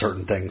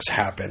certain things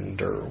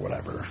happened or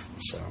whatever.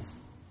 So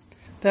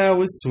that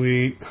was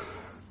sweet.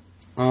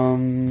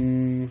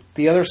 The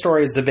other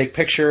story is the big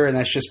picture, and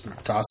that's just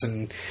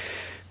Dawson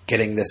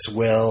getting this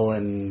will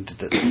and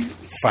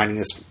finding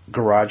this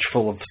garage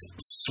full of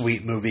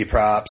sweet movie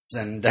props.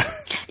 And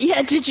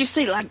yeah, did you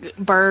see like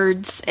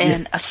birds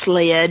and a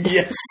sled?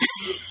 Yes.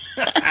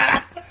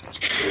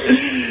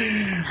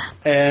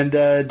 And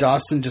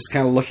Dawson just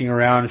kind of looking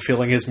around,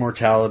 feeling his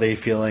mortality,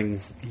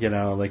 feeling,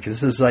 like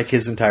this is like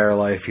his entire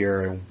life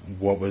here, and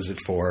what was it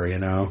for,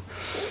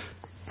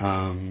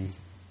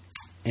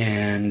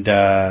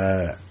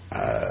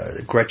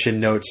 Gretchen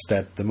notes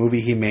that the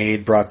movie he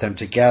made brought them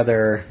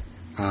together,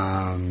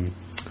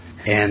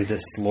 And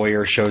this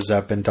lawyer shows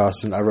up, and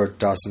I wrote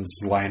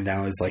Dawson's line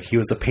down. Is like, he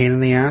was a pain in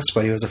the ass,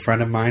 but he was a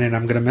friend of mine, and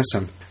I'm going to miss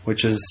him,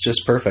 which is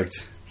just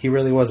perfect. He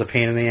really was a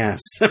pain in the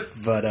ass,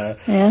 but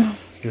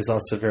he was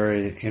also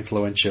very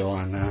influential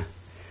on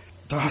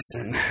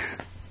Dawson.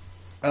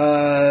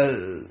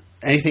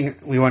 Anything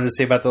we wanted to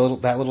say about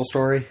that little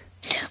story?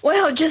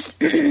 Well, just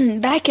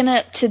backing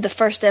up to the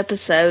first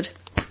episode.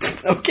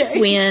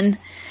 Okay.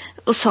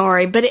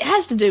 Sorry, but it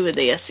has to do with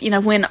this.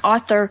 When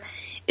Arthur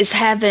is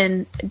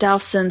having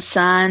Dawson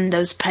sign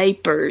those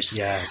papers.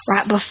 Yes.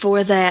 Right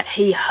before that,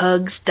 he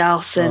hugs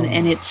Dawson,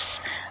 and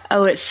it's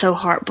so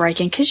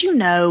heartbreaking because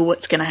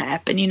what's going to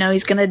happen.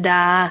 He's going to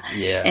die.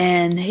 Yeah.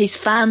 And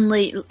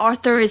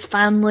Arthur is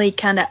finally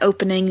kind of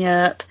opening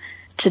up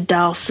to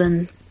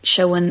Dawson,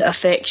 showing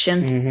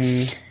affection.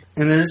 Mm-hmm.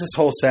 And there's this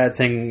whole sad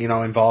thing,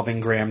 involving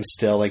Graham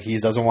still. Like, he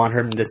doesn't want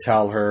him to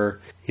tell her.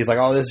 He's like,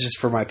 oh, this is just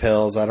for my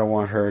pills. I don't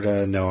want her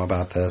to know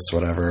about this,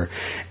 whatever.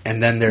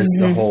 And then there's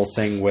the whole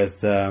thing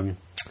with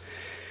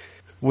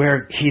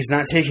where he's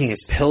not taking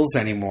his pills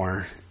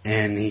anymore,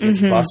 and he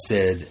gets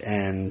busted.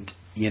 And,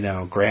 he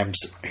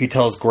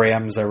tells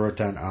Grahams, I wrote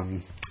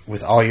down,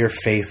 with all your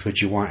faith,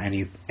 would you want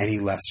any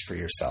less for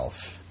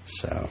yourself?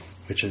 So,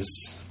 which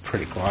is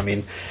pretty cool. I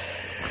mean,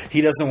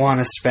 he doesn't want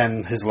to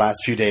spend his last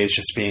few days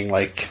just being,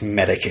 like,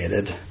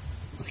 medicated,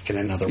 like in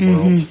another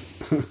world.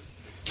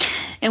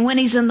 And when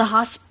he's in the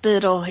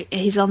hospital,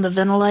 he's on the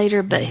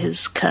ventilator, but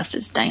his cuff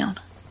is down.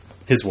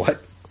 His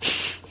what?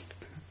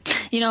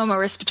 I'm a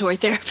respiratory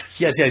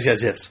therapist.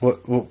 Yes. What?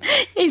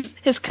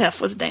 His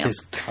cuff was down. His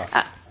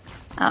cuff.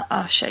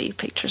 I'll show you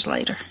pictures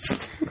later.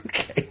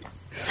 Okay.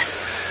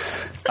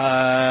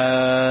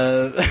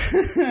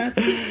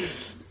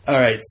 All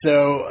right.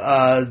 So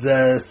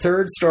the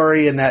third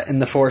story in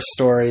the 4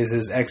 stories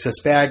is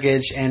excess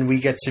baggage, and we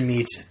get to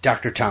meet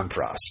Dr. Tom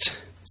Frost.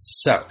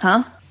 So,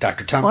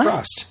 Dr. Tom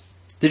Frost.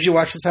 Did you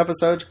watch this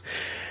episode?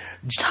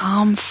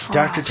 Tom Frost.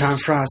 Dr. Tom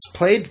Frost,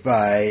 played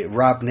by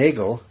Rob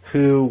Nagel,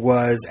 who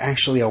was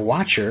actually a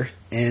Watcher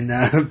in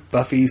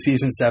Buffy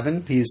Season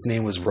 7. His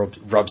name was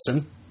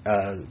Robson,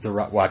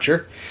 the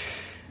Watcher.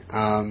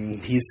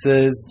 He's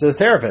the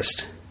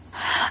therapist.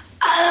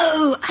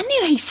 Oh, I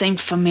knew he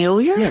seemed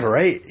familiar. Yeah,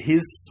 right?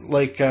 He's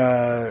like,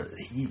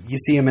 you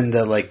see him in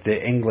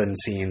the England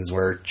scenes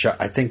where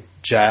I think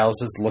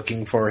Giles is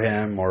looking for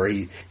him, or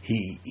he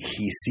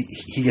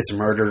gets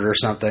murdered or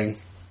something.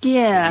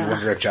 Yeah. You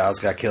wonder if Giles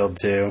got killed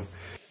too.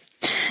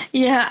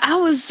 Yeah, I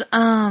was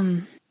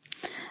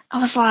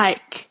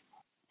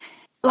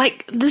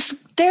like this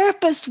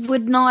therapist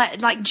would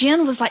not, like,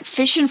 Jen was like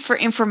fishing for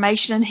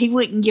information, and he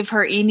wouldn't give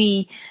her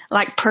any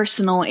like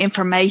personal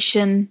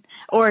information,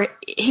 or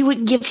he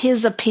wouldn't give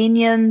his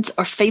opinions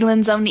or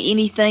feelings on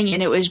anything,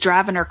 and it was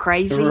driving her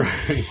crazy.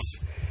 Right.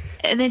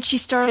 And then she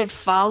started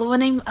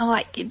following him. I'm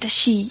like, does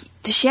she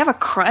have a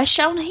crush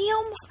on him?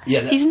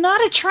 Yeah, he's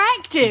not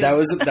attractive. That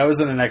was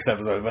in the next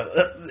episode, but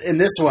in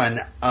this one,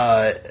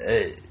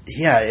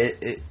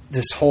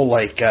 this whole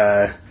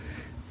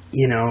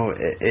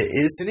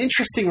it's an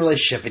interesting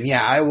relationship, and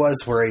I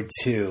was worried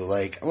too.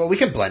 Like, well, we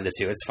can blend the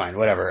two; it's fine,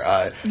 whatever.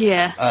 I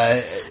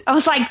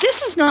was like,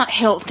 this is not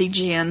healthy,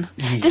 Jen.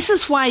 Yeah. This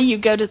is why you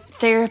go to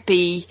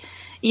therapy.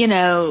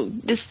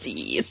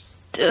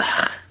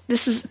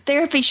 This is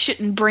therapy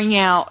shouldn't bring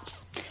out,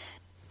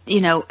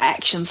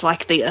 actions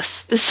like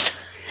this. This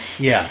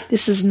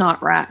is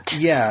not right.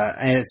 Yeah,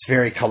 and it's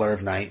very Color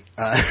of Night.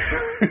 I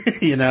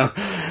don't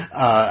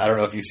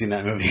know if you've seen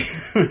that movie.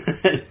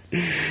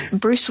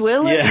 Bruce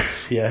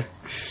Willis? Yeah.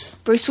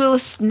 Bruce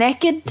Willis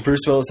naked?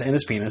 Bruce Willis and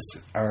his penis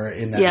are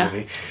in that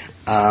movie.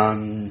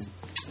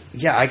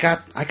 I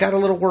got a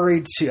little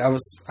worried too.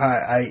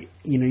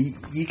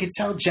 You could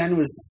tell Jen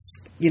was,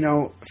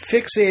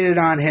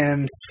 fixated on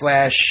him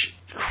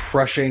 /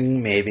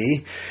 crushing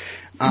maybe.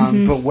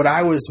 But what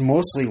I was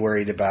mostly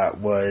worried about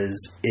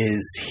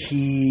is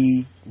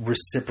he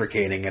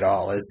reciprocating at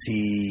all? Is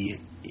he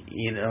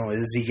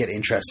get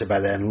interested by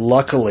that? And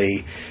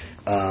luckily,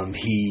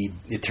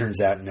 it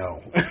turns out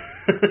no.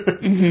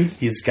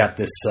 He's got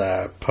this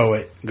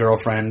poet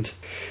girlfriend,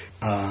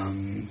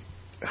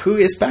 who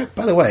is back,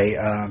 by the way,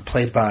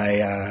 played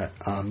by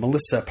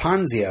Melissa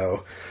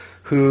Ponzio,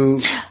 who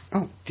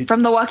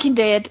from The Walking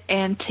Dead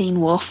and Teen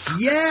Wolf.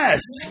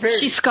 Yes,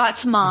 she's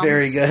Scott's mom.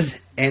 Very good.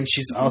 And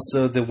she's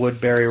also the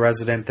Woodbury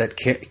resident that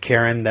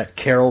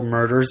Carol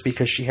murders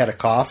because she had a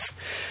cough.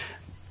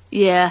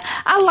 Yeah,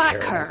 I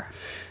like her.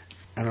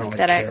 I don't like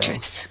that Carol.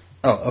 actress.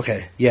 Oh,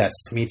 okay. Yes,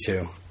 me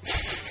too.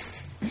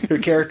 Her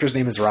character's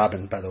name is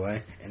Robin, by the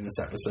way, in this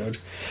episode.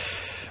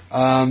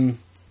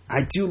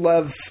 I do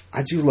love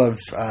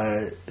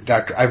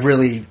Dr.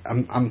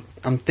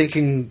 I'm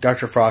thinking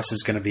Dr. Frost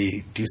is going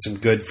to do some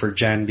good for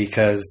Jen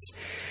because,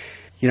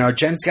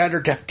 Jen's got her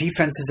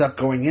defenses up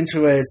going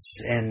into it,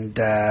 and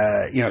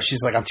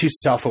she's like, I'm too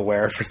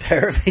self-aware for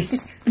therapy.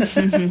 This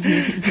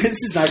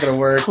is not going to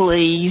work.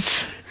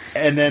 Please.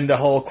 And then the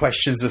whole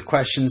questions with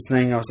questions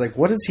thing, I was like,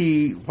 what is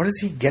he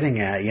getting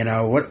at?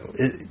 What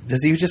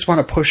does he just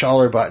want to push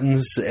all her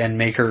buttons and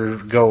make her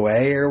go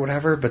away or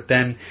whatever? But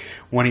then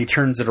when he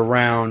turns it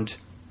around,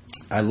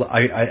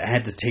 I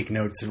had to take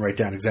notes and write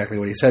down exactly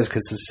what he says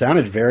because it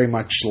sounded very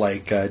much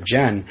like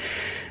Jen.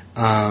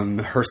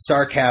 Her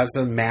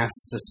sarcasm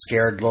masks a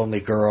scared, lonely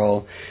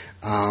girl.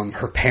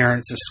 Her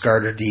parents have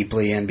scarred her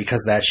deeply, and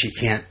because of that, she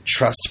can't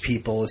trust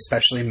people,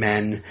 especially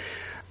men.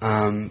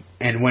 And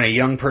when a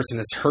young person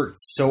is hurt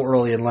so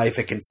early in life,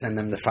 it can send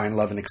them to find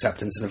love and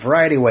acceptance in a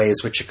variety of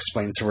ways, which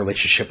explains her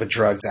relationship with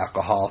drugs,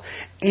 alcohol,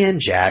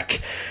 and Jack.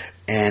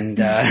 And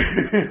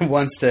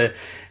wants to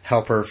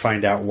help her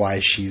find out why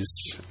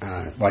she's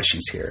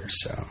here.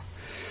 So,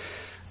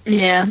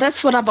 yeah,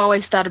 that's what I've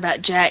always thought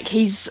about Jack.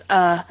 He's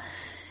the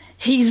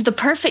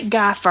perfect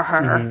guy for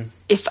her,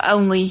 if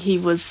only he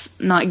was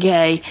not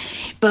gay.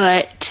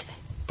 But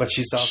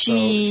she's also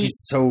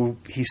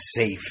he's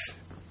safe.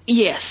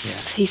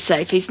 Yes, he's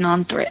safe. He's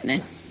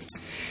non-threatening.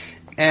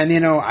 And,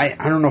 I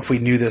don't know if we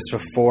knew this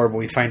before, but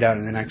we find out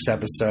in the next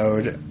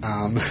episode.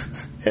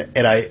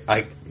 And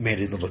I made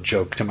a little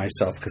joke to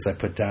myself because I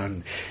put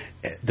down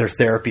their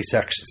therapy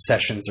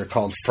sessions are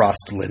called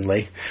Frost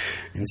Lindley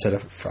instead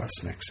of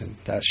Frost Nixon.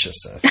 That's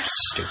just a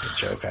stupid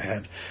joke I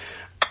had.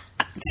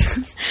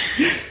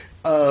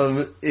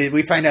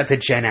 We find out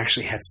that Jen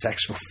actually had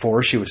sex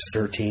before she was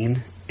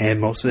 13. And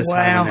most of the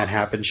time when that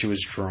happened, she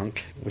was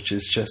drunk, which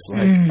is just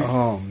like,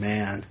 oh,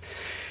 man.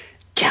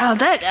 God,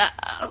 that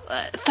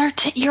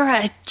 13, you're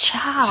a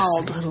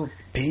child. Just a little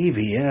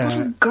baby, yeah.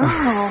 Little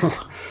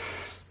girl.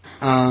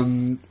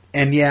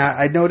 And yeah,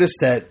 I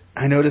noticed in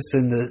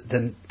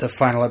the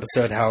final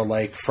episode how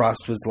like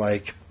Frost was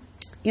like,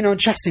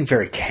 dressing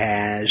very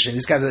cash, and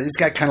he's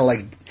got kind of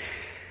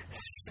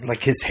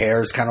like his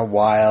hair is kind of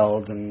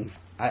wild, and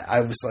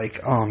I was like,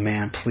 oh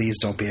man, please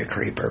don't be a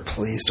creeper.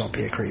 Please don't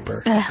be a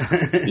creeper.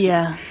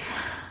 Yeah.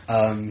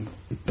 And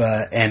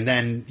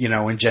then,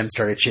 when Jen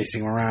started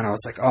chasing him around, I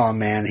was like, oh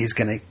man, she's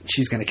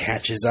gonna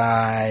catch his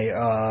eye.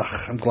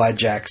 I'm glad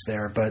Jack's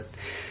there. But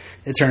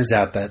it turns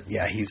out that,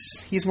 yeah,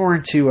 he's more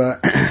into,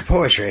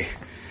 poetry.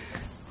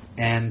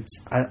 And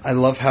I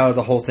love how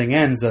the whole thing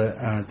ends,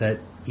 that,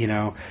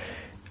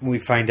 we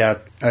find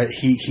out,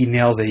 he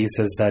nails it. He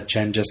says that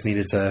Jen just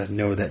needed to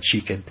know that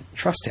she could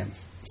trust him.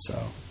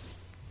 So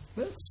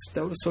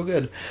that was so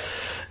good.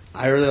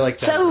 I really like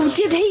that. So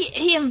did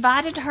he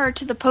invited her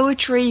to the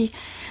poetry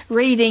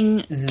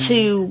reading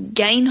to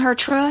gain her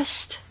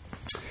trust?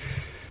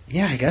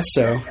 Yeah, I guess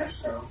so.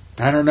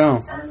 I don't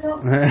know.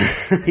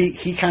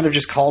 He kind of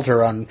just called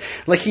her on,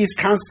 like, he's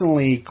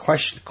constantly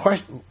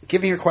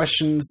giving her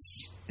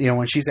questions,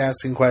 when she's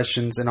asking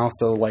questions, and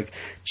also like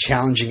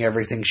challenging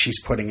everything she's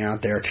putting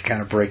out there to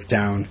kind of break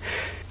down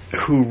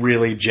who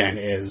really Jen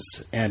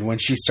is. And when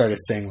she started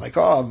saying like,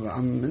 oh,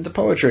 I'm into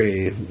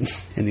poetry,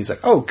 and he's like,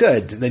 oh,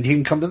 good, then you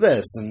can come to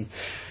this. And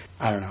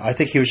I don't know. I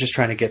think he was just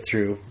trying to get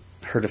through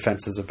her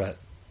defenses a bit.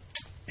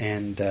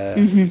 And,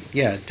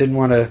 didn't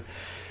want to,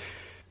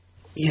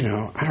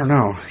 I don't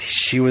know.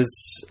 She was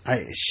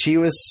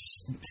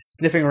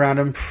sniffing around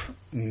him.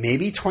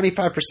 Maybe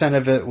 25%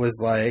 of it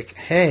was like,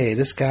 hey,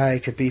 this guy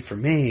could be for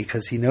me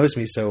because he knows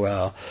me so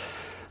well.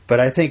 But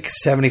I think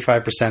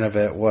 75% of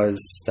it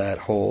was that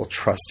whole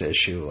trust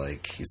issue.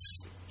 Like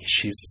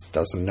she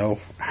doesn't know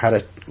how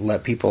to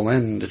let people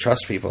in, to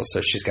trust people, so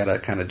she's got to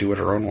kind of do it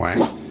her own way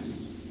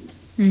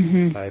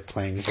by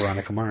playing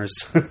Veronica Mars.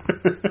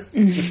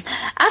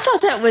 I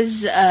thought that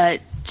was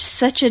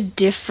such a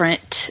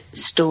different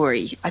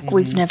story. Like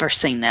we've never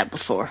seen that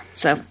before,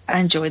 so I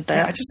enjoyed that.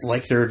 Yeah, I just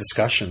like their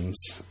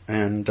discussions,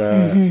 and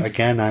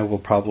again, I will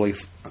probably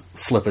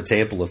flip a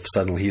table if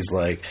suddenly he's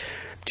like,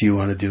 do you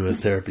want to do a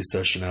therapy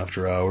session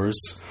after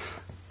hours?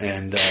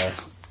 And,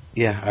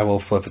 I will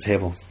flip a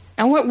table.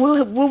 And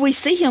will we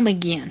see him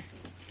again?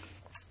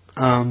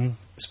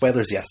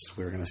 Spoilers, yes.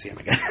 We're going to see him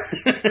again.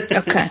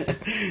 Okay.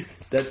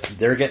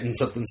 They're getting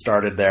something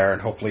started there,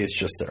 and hopefully it's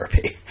just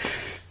therapy.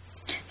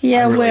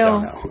 Yeah, I really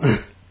don't know.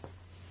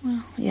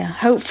 Well, yeah,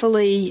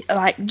 hopefully,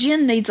 like,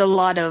 Jen needs a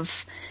lot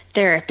of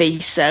therapy,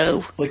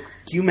 so like,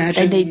 can you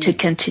imagine, they need to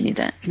continue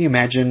that. Can you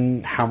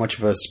imagine how much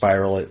of a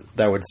spiral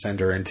that would send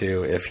her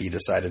into if he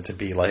decided to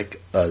be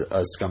like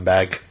a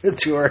scumbag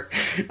to her?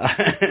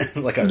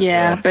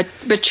 But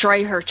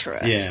betray her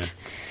trust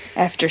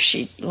after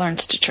she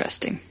learns to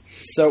trust him.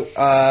 So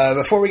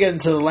before we get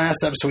into the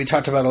last episode, we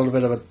talked about a little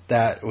bit about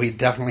that. We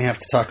definitely have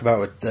to talk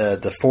about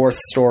the fourth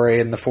story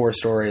and the four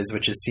stories,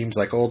 which seems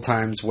like old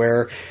times,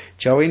 where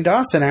Joey and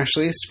Dawson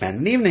actually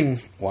spend an evening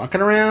walking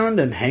around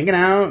and hanging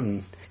out,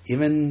 and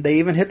they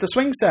even hit the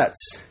swing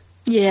sets.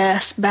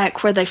 Yes,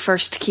 back where they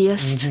first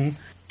kissed.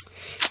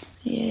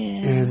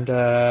 Yeah. And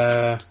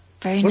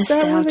very was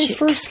nostalgic. that where they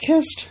first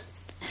kissed?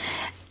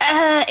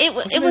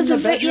 It was a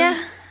bedroom?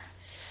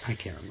 I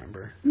can't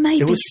remember.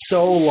 Maybe. It was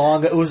so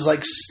long. It was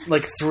like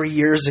 3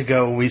 years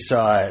ago we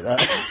saw it.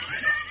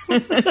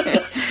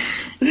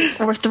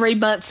 Or 3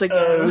 months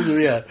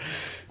ago.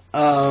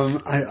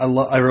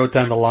 I wrote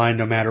down the line,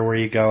 no matter where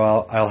you go,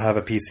 I'll have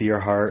a piece of your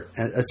heart.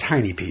 A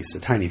tiny piece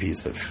of Dawson's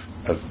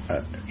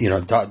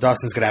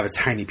going to have a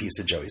tiny piece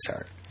of Joey's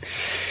heart.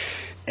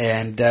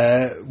 And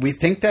we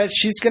think that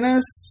she's gonna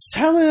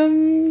tell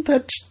him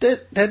that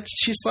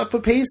she slept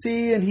with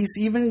Pacey, and he's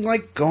even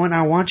like going,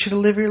 "I want you to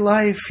live your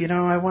life. You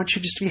know, I want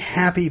you just to be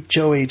happy,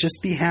 Joey.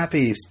 Just be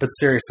happy." But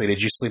seriously, did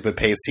you sleep with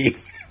Pacey?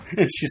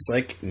 And she's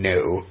like,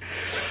 "No."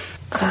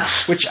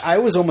 Which I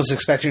was almost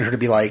expecting her to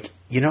be like,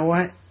 "You know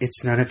what?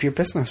 It's none of your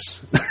business,"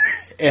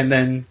 and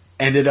then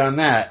ended on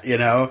that. You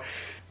know,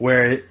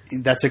 where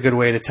that's a good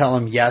way to tell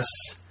him, "Yes,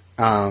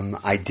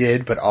 I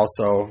did," but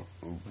also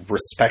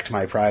respect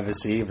my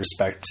privacy,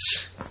 respect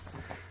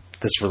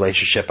this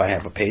relationship I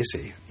have with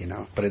Pacey, you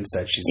know. But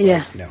instead, she's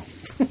like, "No,"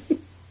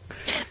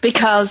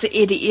 because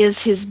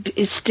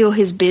it's still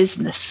his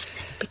business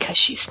because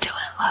she's still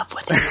in love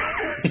with him.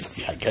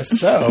 I guess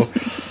so.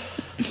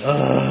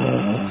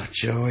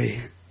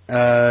 Joey.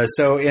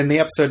 So in the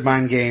episode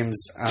Mind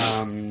Games,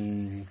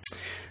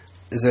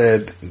 there's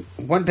a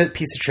one bit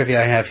piece of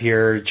trivia I have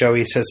here.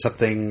 Joey says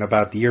something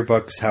about the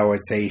yearbooks, how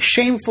it's a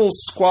shameful,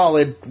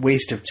 squalid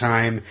waste of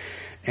time.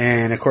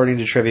 And according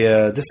to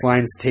trivia, this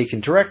line's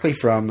taken directly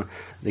from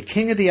the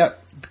King of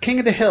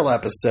the Hill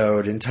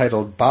episode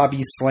entitled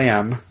Bobby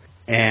Slam,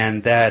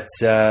 and that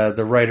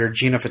the writer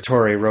Gina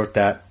Fattori wrote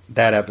that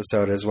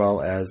episode as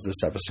well as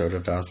this episode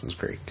of Dawson's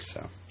Creek.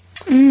 So,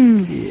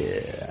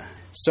 yeah.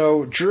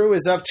 So Drew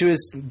is up to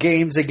his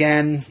games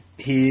again.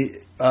 He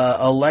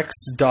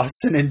elects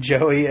Dawson and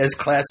Joey as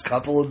class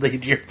couple in the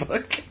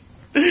yearbook.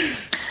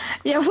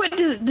 Yeah, what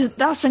does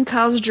Dawson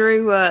calls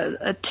Drew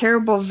a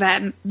terrible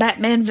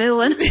Batman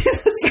villain?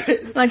 That's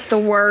right. Like the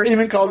worst. He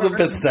even calls him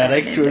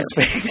pathetic to his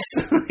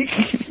face.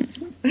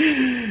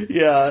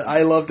 Yeah,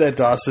 I love that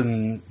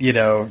Dawson, you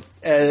know,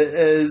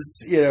 as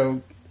you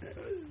know,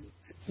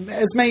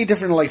 as many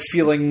different like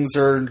feelings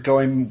are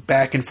going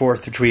back and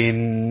forth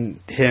between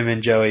him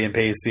and Joey and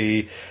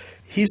Pacey.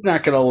 He's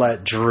not going to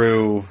let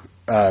Drew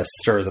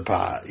stir the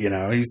pot. You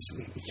know,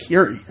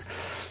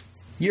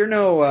 You're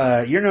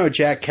no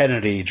Jack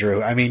Kennedy,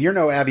 Drew. I mean, you're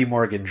no Abby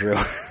Morgan, Drew.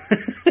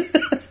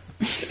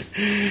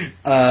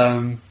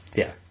 Yeah.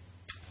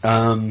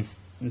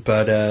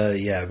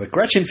 But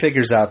Gretchen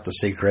figures out the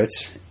secret,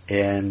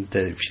 and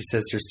she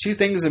says there's two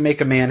things that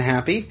make a man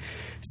happy: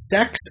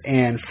 sex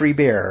and free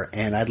beer.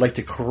 And I'd like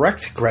to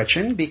correct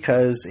Gretchen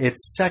because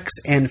it's sex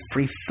and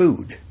free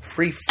food.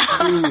 Free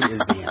food is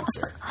the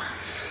answer.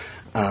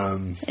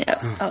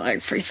 Yeah, I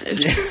like free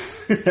food.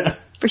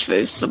 Free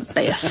food's the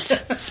best.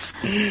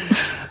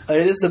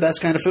 It is the best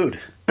kind of food.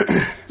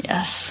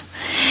 Yes.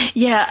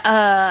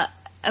 Yeah,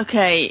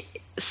 okay.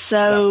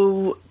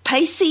 So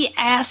Pacey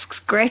asks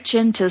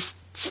Gretchen to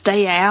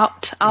stay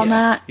out all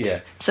night. Yeah.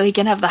 So he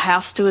can have the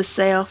house to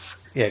himself.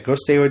 Yeah, go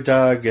stay with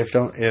Doug. If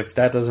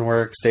that doesn't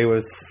work, stay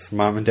with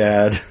Mom and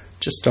Dad.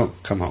 Just don't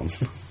come home.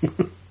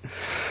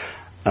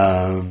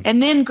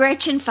 And then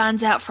Gretchen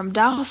finds out from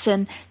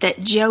Dawson that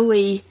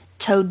Joey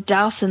told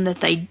Dawson that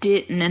they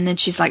didn't, and then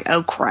she's like,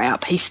 "Oh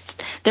crap!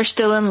 They're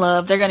still in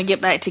love. They're going to get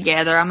back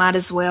together. I might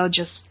as well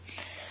just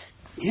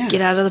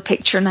get out of the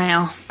picture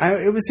now."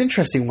 It was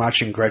interesting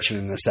watching Gretchen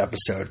in this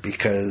episode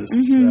because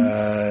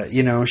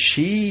you know,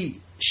 she's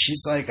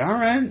like, "All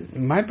right,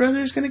 my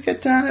brother's going to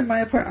get down at my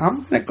apartment. I'm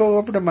going to go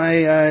over to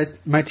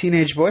my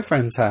teenage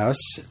boyfriend's house,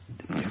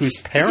 whose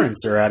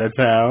parents are out of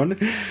town.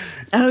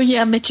 Oh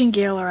yeah, Mitch and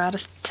Gail are out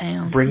of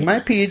town. Bring my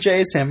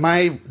PJs and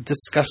my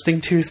disgusting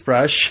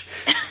toothbrush."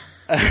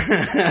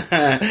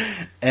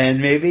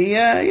 And maybe,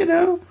 you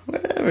know,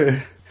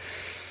 whatever.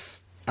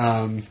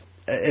 And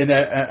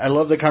I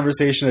love the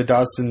conversation that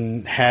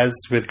Dawson has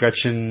with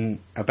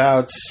Gretchen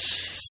about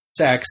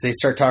sex. They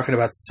start talking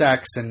about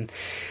sex, and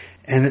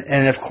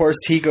of course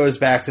he goes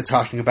back to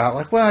talking about,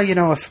 like, well, you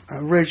know, if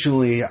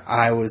originally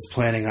I was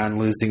planning on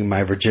losing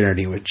my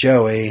virginity with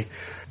Joey,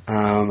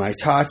 I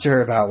talked to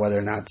her about whether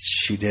or not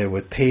she did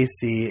with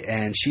Pacey,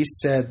 and she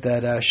said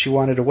that she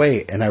wanted to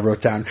wait. And I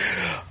wrote down,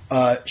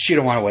 she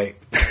don't want to wait.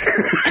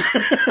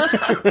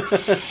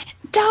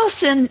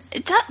 Dawson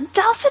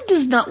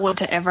does not want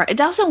to ever.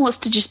 Dawson wants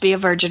to just be a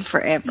virgin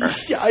forever.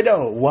 Yeah, I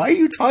know. Why are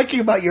you talking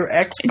about your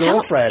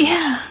ex-girlfriend?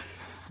 Yeah.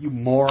 You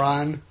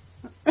moron.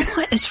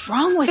 What is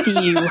wrong with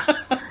you?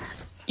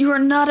 You are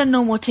not a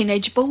normal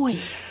teenage boy.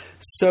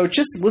 So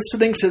just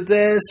listening to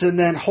this and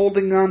then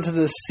holding on to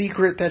the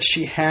secret that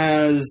she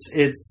has,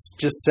 it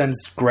just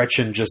sends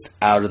Gretchen just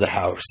out of the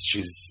house.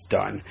 She's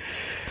done.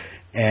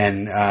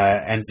 And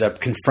ends up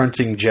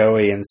confronting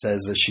Joey and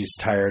says that she's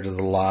tired of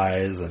the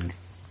lies, and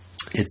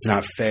it's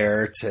not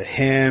fair to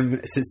him.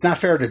 It's not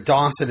fair to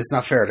Dawson. It's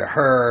not fair to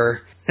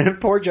her.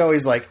 And poor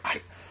Joey's like,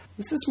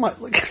 this is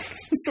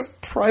a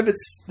private.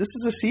 This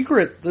is a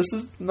secret. This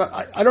is not.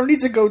 I don't need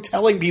to go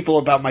telling people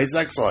about my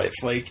sex life.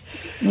 Like,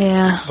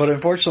 yeah. But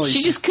unfortunately,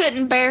 she just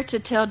couldn't bear to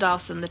tell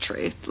Dawson the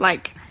truth.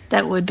 Like,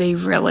 that would be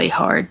really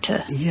hard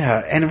to.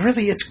 Yeah, and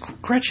really, it's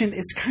Gretchen.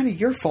 It's kind of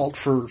your fault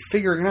for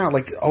figuring it out.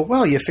 Like, oh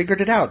well, you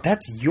figured it out.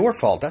 That's your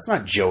fault. That's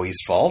not Joey's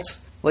fault.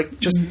 Like,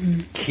 just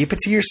keep it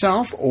to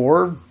yourself,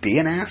 or be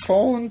an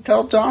asshole and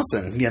tell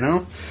Dawson. You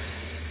know.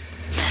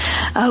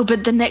 Oh,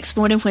 but the next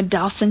morning when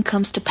Dawson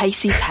comes to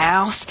Pacey's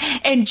house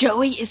and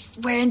Joey is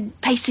wearing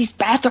Pacey's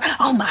bathroom,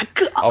 oh my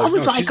god! I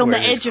was like on the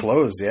edge of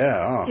clothes.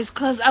 Yeah, his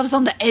clothes. I was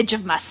on the edge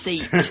of my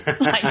seat.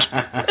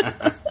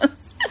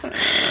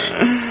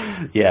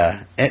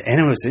 Yeah, and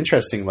it was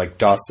interesting. Like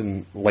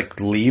Dawson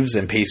leaves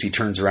and Pacey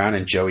turns around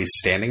and Joey's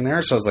standing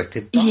there. So I was like,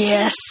 did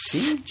Dawson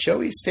see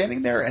Joey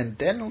standing there and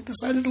then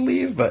decided to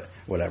leave? But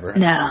whatever.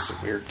 No, it's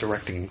a weird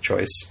directing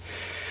choice.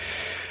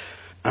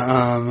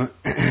 And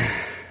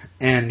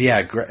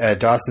yeah,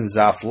 Dawson's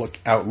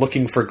out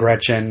looking for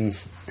Gretchen,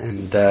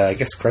 and I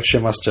guess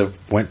Gretchen must have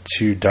went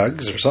to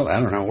Doug's or something. I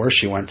don't know where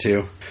she went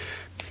to.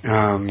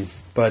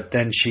 But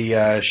then she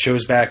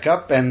shows back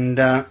up and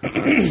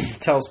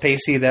tells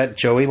Pacey that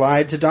Joey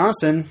lied to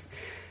Dawson.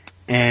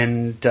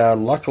 And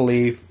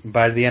luckily,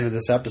 by the end of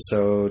this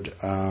episode,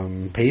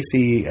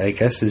 Pacey, I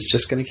guess, is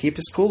just going to keep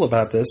his cool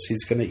about this. He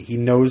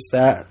knows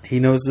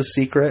the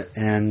secret,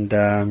 and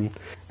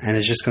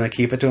is just going to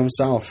keep it to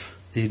himself.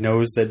 He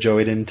knows that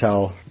Joey didn't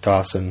tell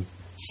Dawson.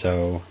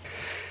 So,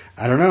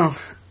 I don't know.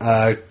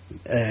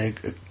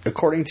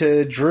 According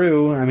to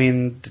Drew, I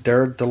mean,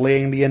 they're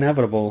delaying the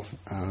inevitable.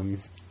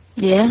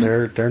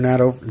 Yeah. They're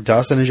not over.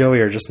 Dawson and Joey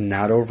are just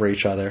not over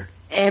each other.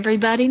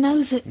 Everybody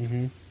knows it.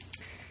 Mm-hmm.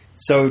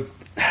 So,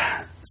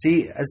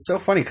 see, it's so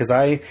funny because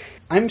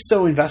I'm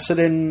so invested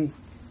in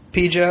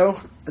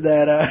Pijo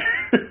that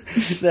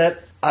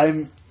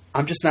I'm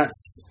just not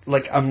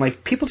I'm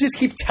like, people just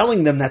keep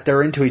telling them that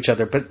they're into each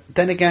other, but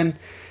then again,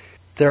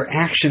 their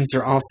actions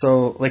are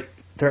also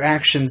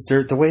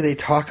the way they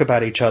talk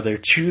about each other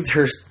to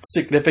their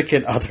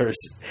significant others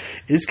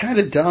is kind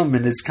of dumb,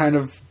 and it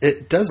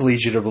does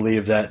lead you to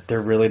believe that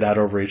they're really not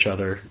over each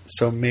other.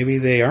 So maybe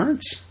they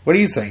aren't. What do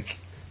you think?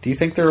 Do you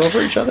think they're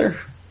over each other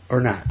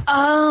or not?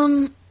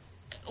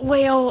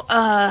 Well,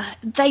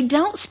 they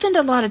don't spend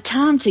a lot of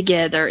time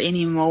together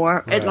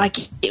anymore.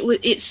 Right.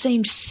 It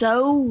seemed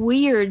so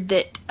weird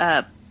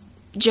that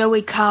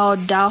Joey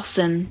called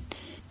Dawson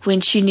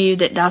when she knew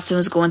that Dawson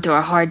was going through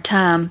a hard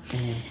time.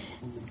 Mm-hmm.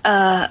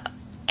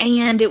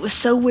 And it was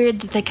so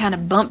weird that they kind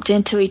of bumped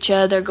into each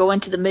other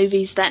going to the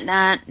movies that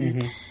night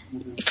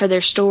for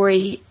their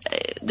story.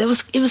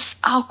 It was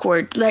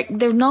awkward. Like,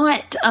 they're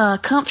not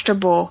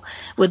comfortable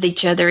with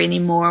each other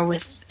anymore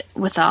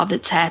with all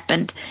that's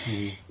happened.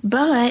 Mm.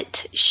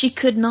 But she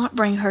could not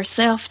bring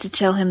herself to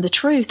tell him the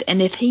truth.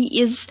 And if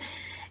he is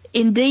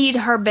indeed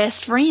her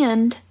best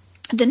friend,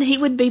 then he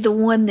would be the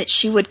one that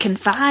she would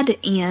confide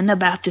in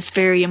about this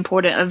very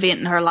important event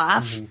in her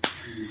life.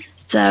 Mm-hmm.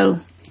 So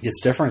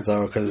it's different,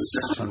 though,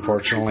 because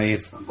unfortunately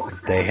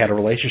they had a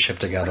relationship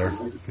together,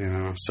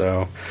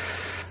 so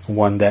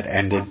one that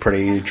ended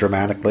pretty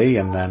dramatically,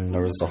 and then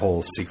there was the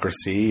whole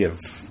secrecy of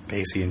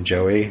Pacey and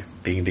Joey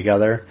being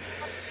together.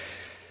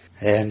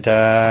 And,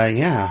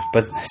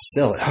 but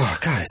still, oh,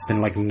 God, it's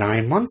been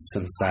 9 months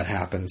since that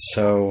happened.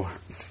 So,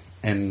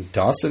 and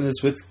Dawson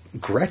is with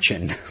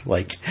Gretchen,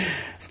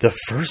 the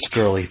first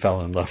girl he fell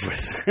in love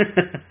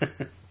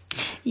with.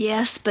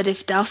 Yes, but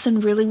if Dawson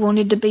really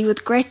wanted to be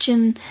with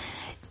Gretchen,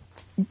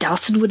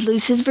 Dawson would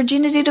lose his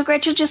virginity to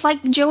Gretchen just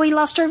like Joey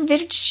lost her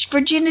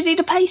virginity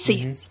to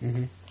Pacey. Mm-hmm,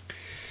 mm-hmm.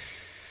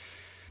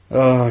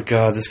 Oh,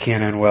 God, this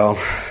can't end well.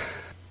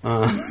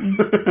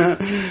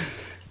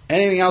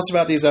 Anything else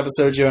about these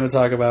episodes you want to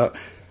talk about?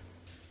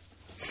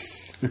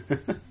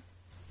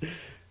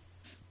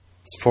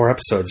 It's 4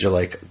 episodes. You're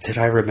like, did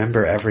I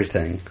remember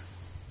everything?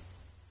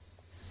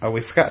 Oh,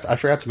 I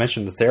forgot to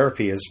mention the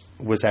therapy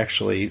was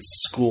actually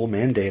school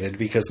mandated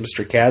because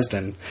Mr.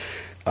 Kasdan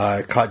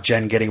caught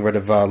Jen getting rid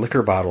of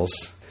liquor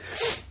bottles.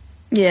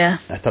 Yeah.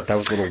 I thought that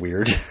was a little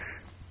weird.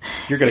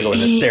 You're going to go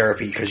into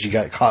therapy because you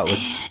got caught with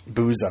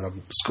booze on a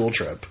school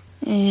trip.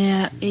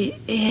 Yeah,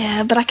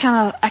 but I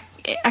kind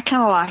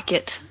of like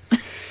it.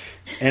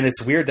 And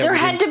it's weird that there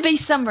had to be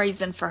some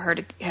reason for her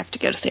to have to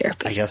go to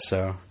therapy. I guess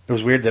so. It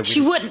was weird that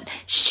she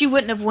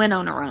wouldn't have went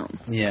on her own.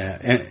 Yeah,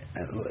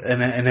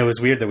 and it was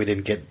weird that we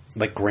didn't get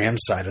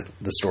Graham's side of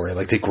the story.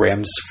 Did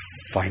Graham's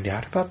find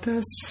out about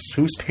this?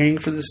 Who's paying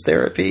for this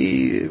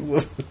therapy?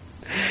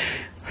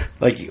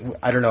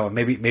 I don't know.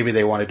 Maybe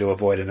they wanted to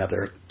avoid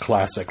another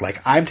classic.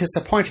 I'm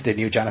disappointed in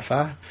you,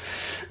 Jennifer.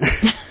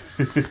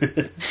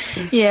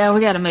 Yeah,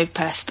 we got to move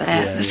past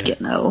that. Yeah, it's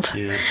getting old.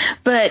 Yeah.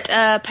 But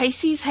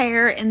Pacey's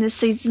hair in this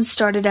season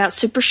started out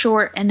super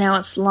short, and now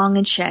it's long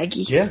and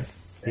shaggy. Yeah.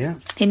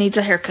 He needs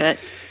a haircut.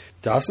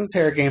 Dawson's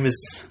hair game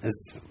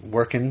is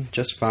working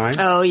just fine.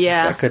 Oh,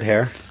 yeah. He's got good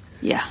hair.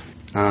 Yeah.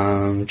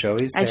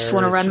 Joey's I just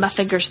want to run my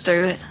fingers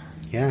through it.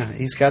 Yeah,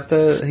 he's got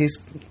something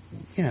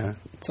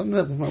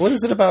that, what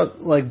is it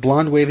about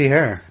blonde wavy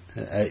hair?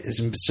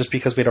 Is it just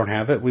because we don't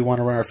have it, we want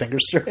to run our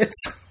fingers through it?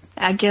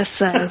 I guess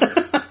so.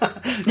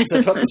 Because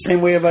I felt the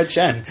same way about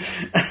Jen.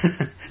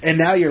 And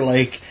now you're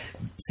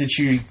since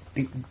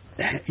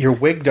your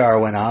wig dar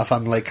went off,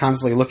 I'm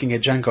constantly looking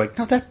at Jen going,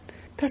 no,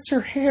 that's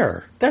her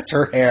hair. That's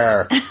her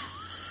hair.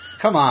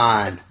 Come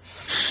on.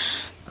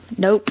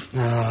 Nope.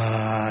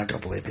 I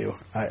don't believe you.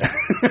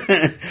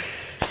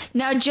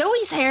 Now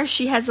Joey's hair,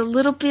 she has a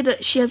little bit of,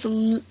 she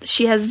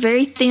has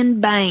very thin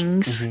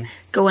bangs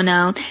going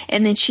on,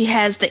 and then she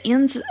has the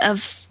ends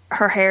of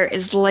her hair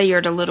is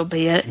layered a little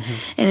bit,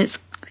 and it's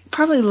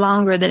probably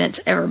longer than it's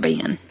ever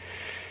been.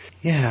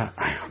 Yeah,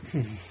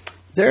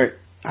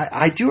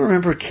 I do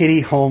remember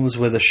Katie Holmes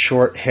with a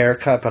short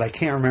haircut, but I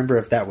can't remember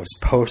if that was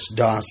post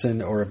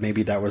Dawson or if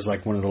maybe that was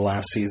like one of the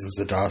last seasons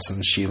of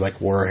Dawson. She like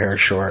wore her hair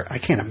short. I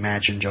can't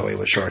imagine Joey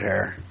with short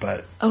hair,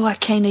 but I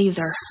can't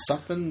either.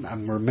 Something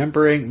I'm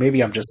remembering.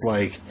 Maybe I'm just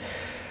like,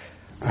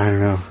 I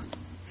don't know.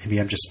 Maybe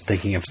I'm just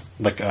thinking of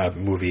like a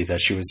movie that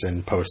she was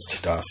in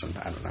post Dawson.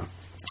 I don't know.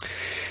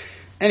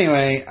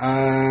 Anyway,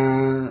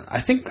 I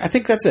think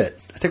that's it.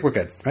 I think we're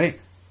good, right?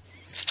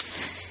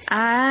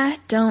 I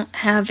don't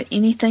have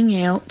anything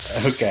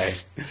else. Okay.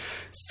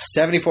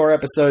 74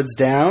 episodes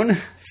down,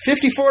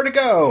 54 to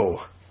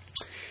go.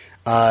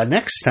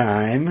 Next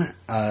time,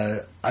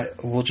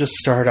 we'll just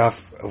start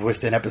off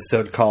with an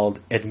episode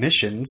called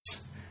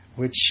Admissions,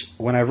 which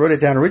when I wrote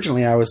it down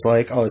originally, I was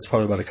like, oh, it's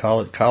probably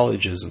about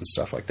colleges and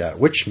stuff like that,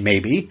 which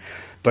maybe,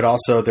 but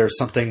also there's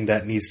something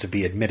that needs to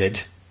be admitted.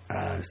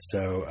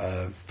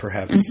 So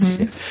perhaps.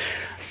 Yeah.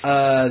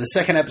 The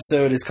second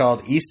episode is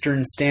called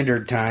Eastern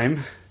Standard Time,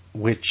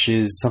 which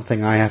is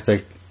something I have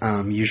to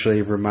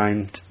usually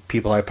remind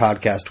people I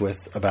podcast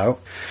with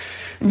about.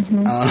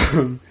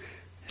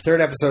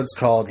 Third episode's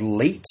called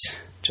Late,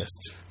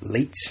 just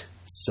late.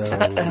 So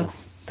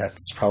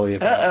that's probably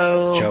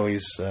about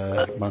Joey's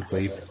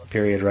monthly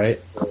period, right?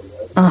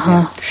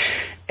 Yeah.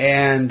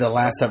 And the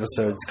last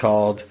episode's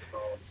called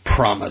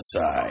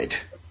Promicide,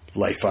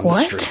 Life on the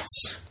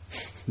Streets.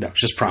 No,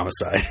 just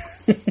Promicide.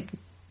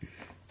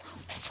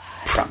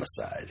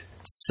 Promicide.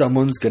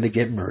 Someone's going to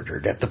get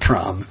murdered at the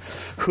prom.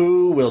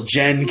 Who will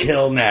Jen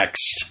kill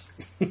next?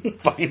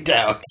 Find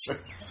out.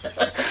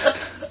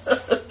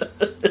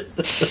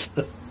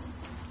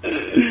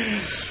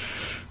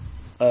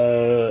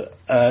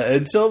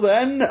 Until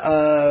then,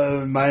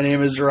 my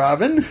name is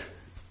Robin.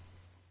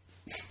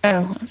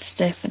 Oh, I'm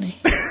Stephanie.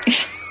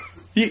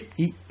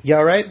 You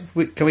all right?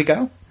 Can we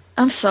go?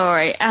 I'm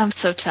sorry. I'm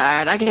so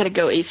tired. I got to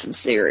go eat some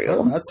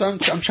cereal. Oh, that's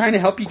what I'm trying to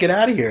help you get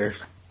out of here.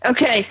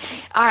 Okay.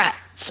 All right.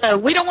 So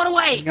we don't want to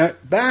wait.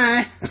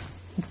 Bye.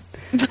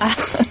 Bye.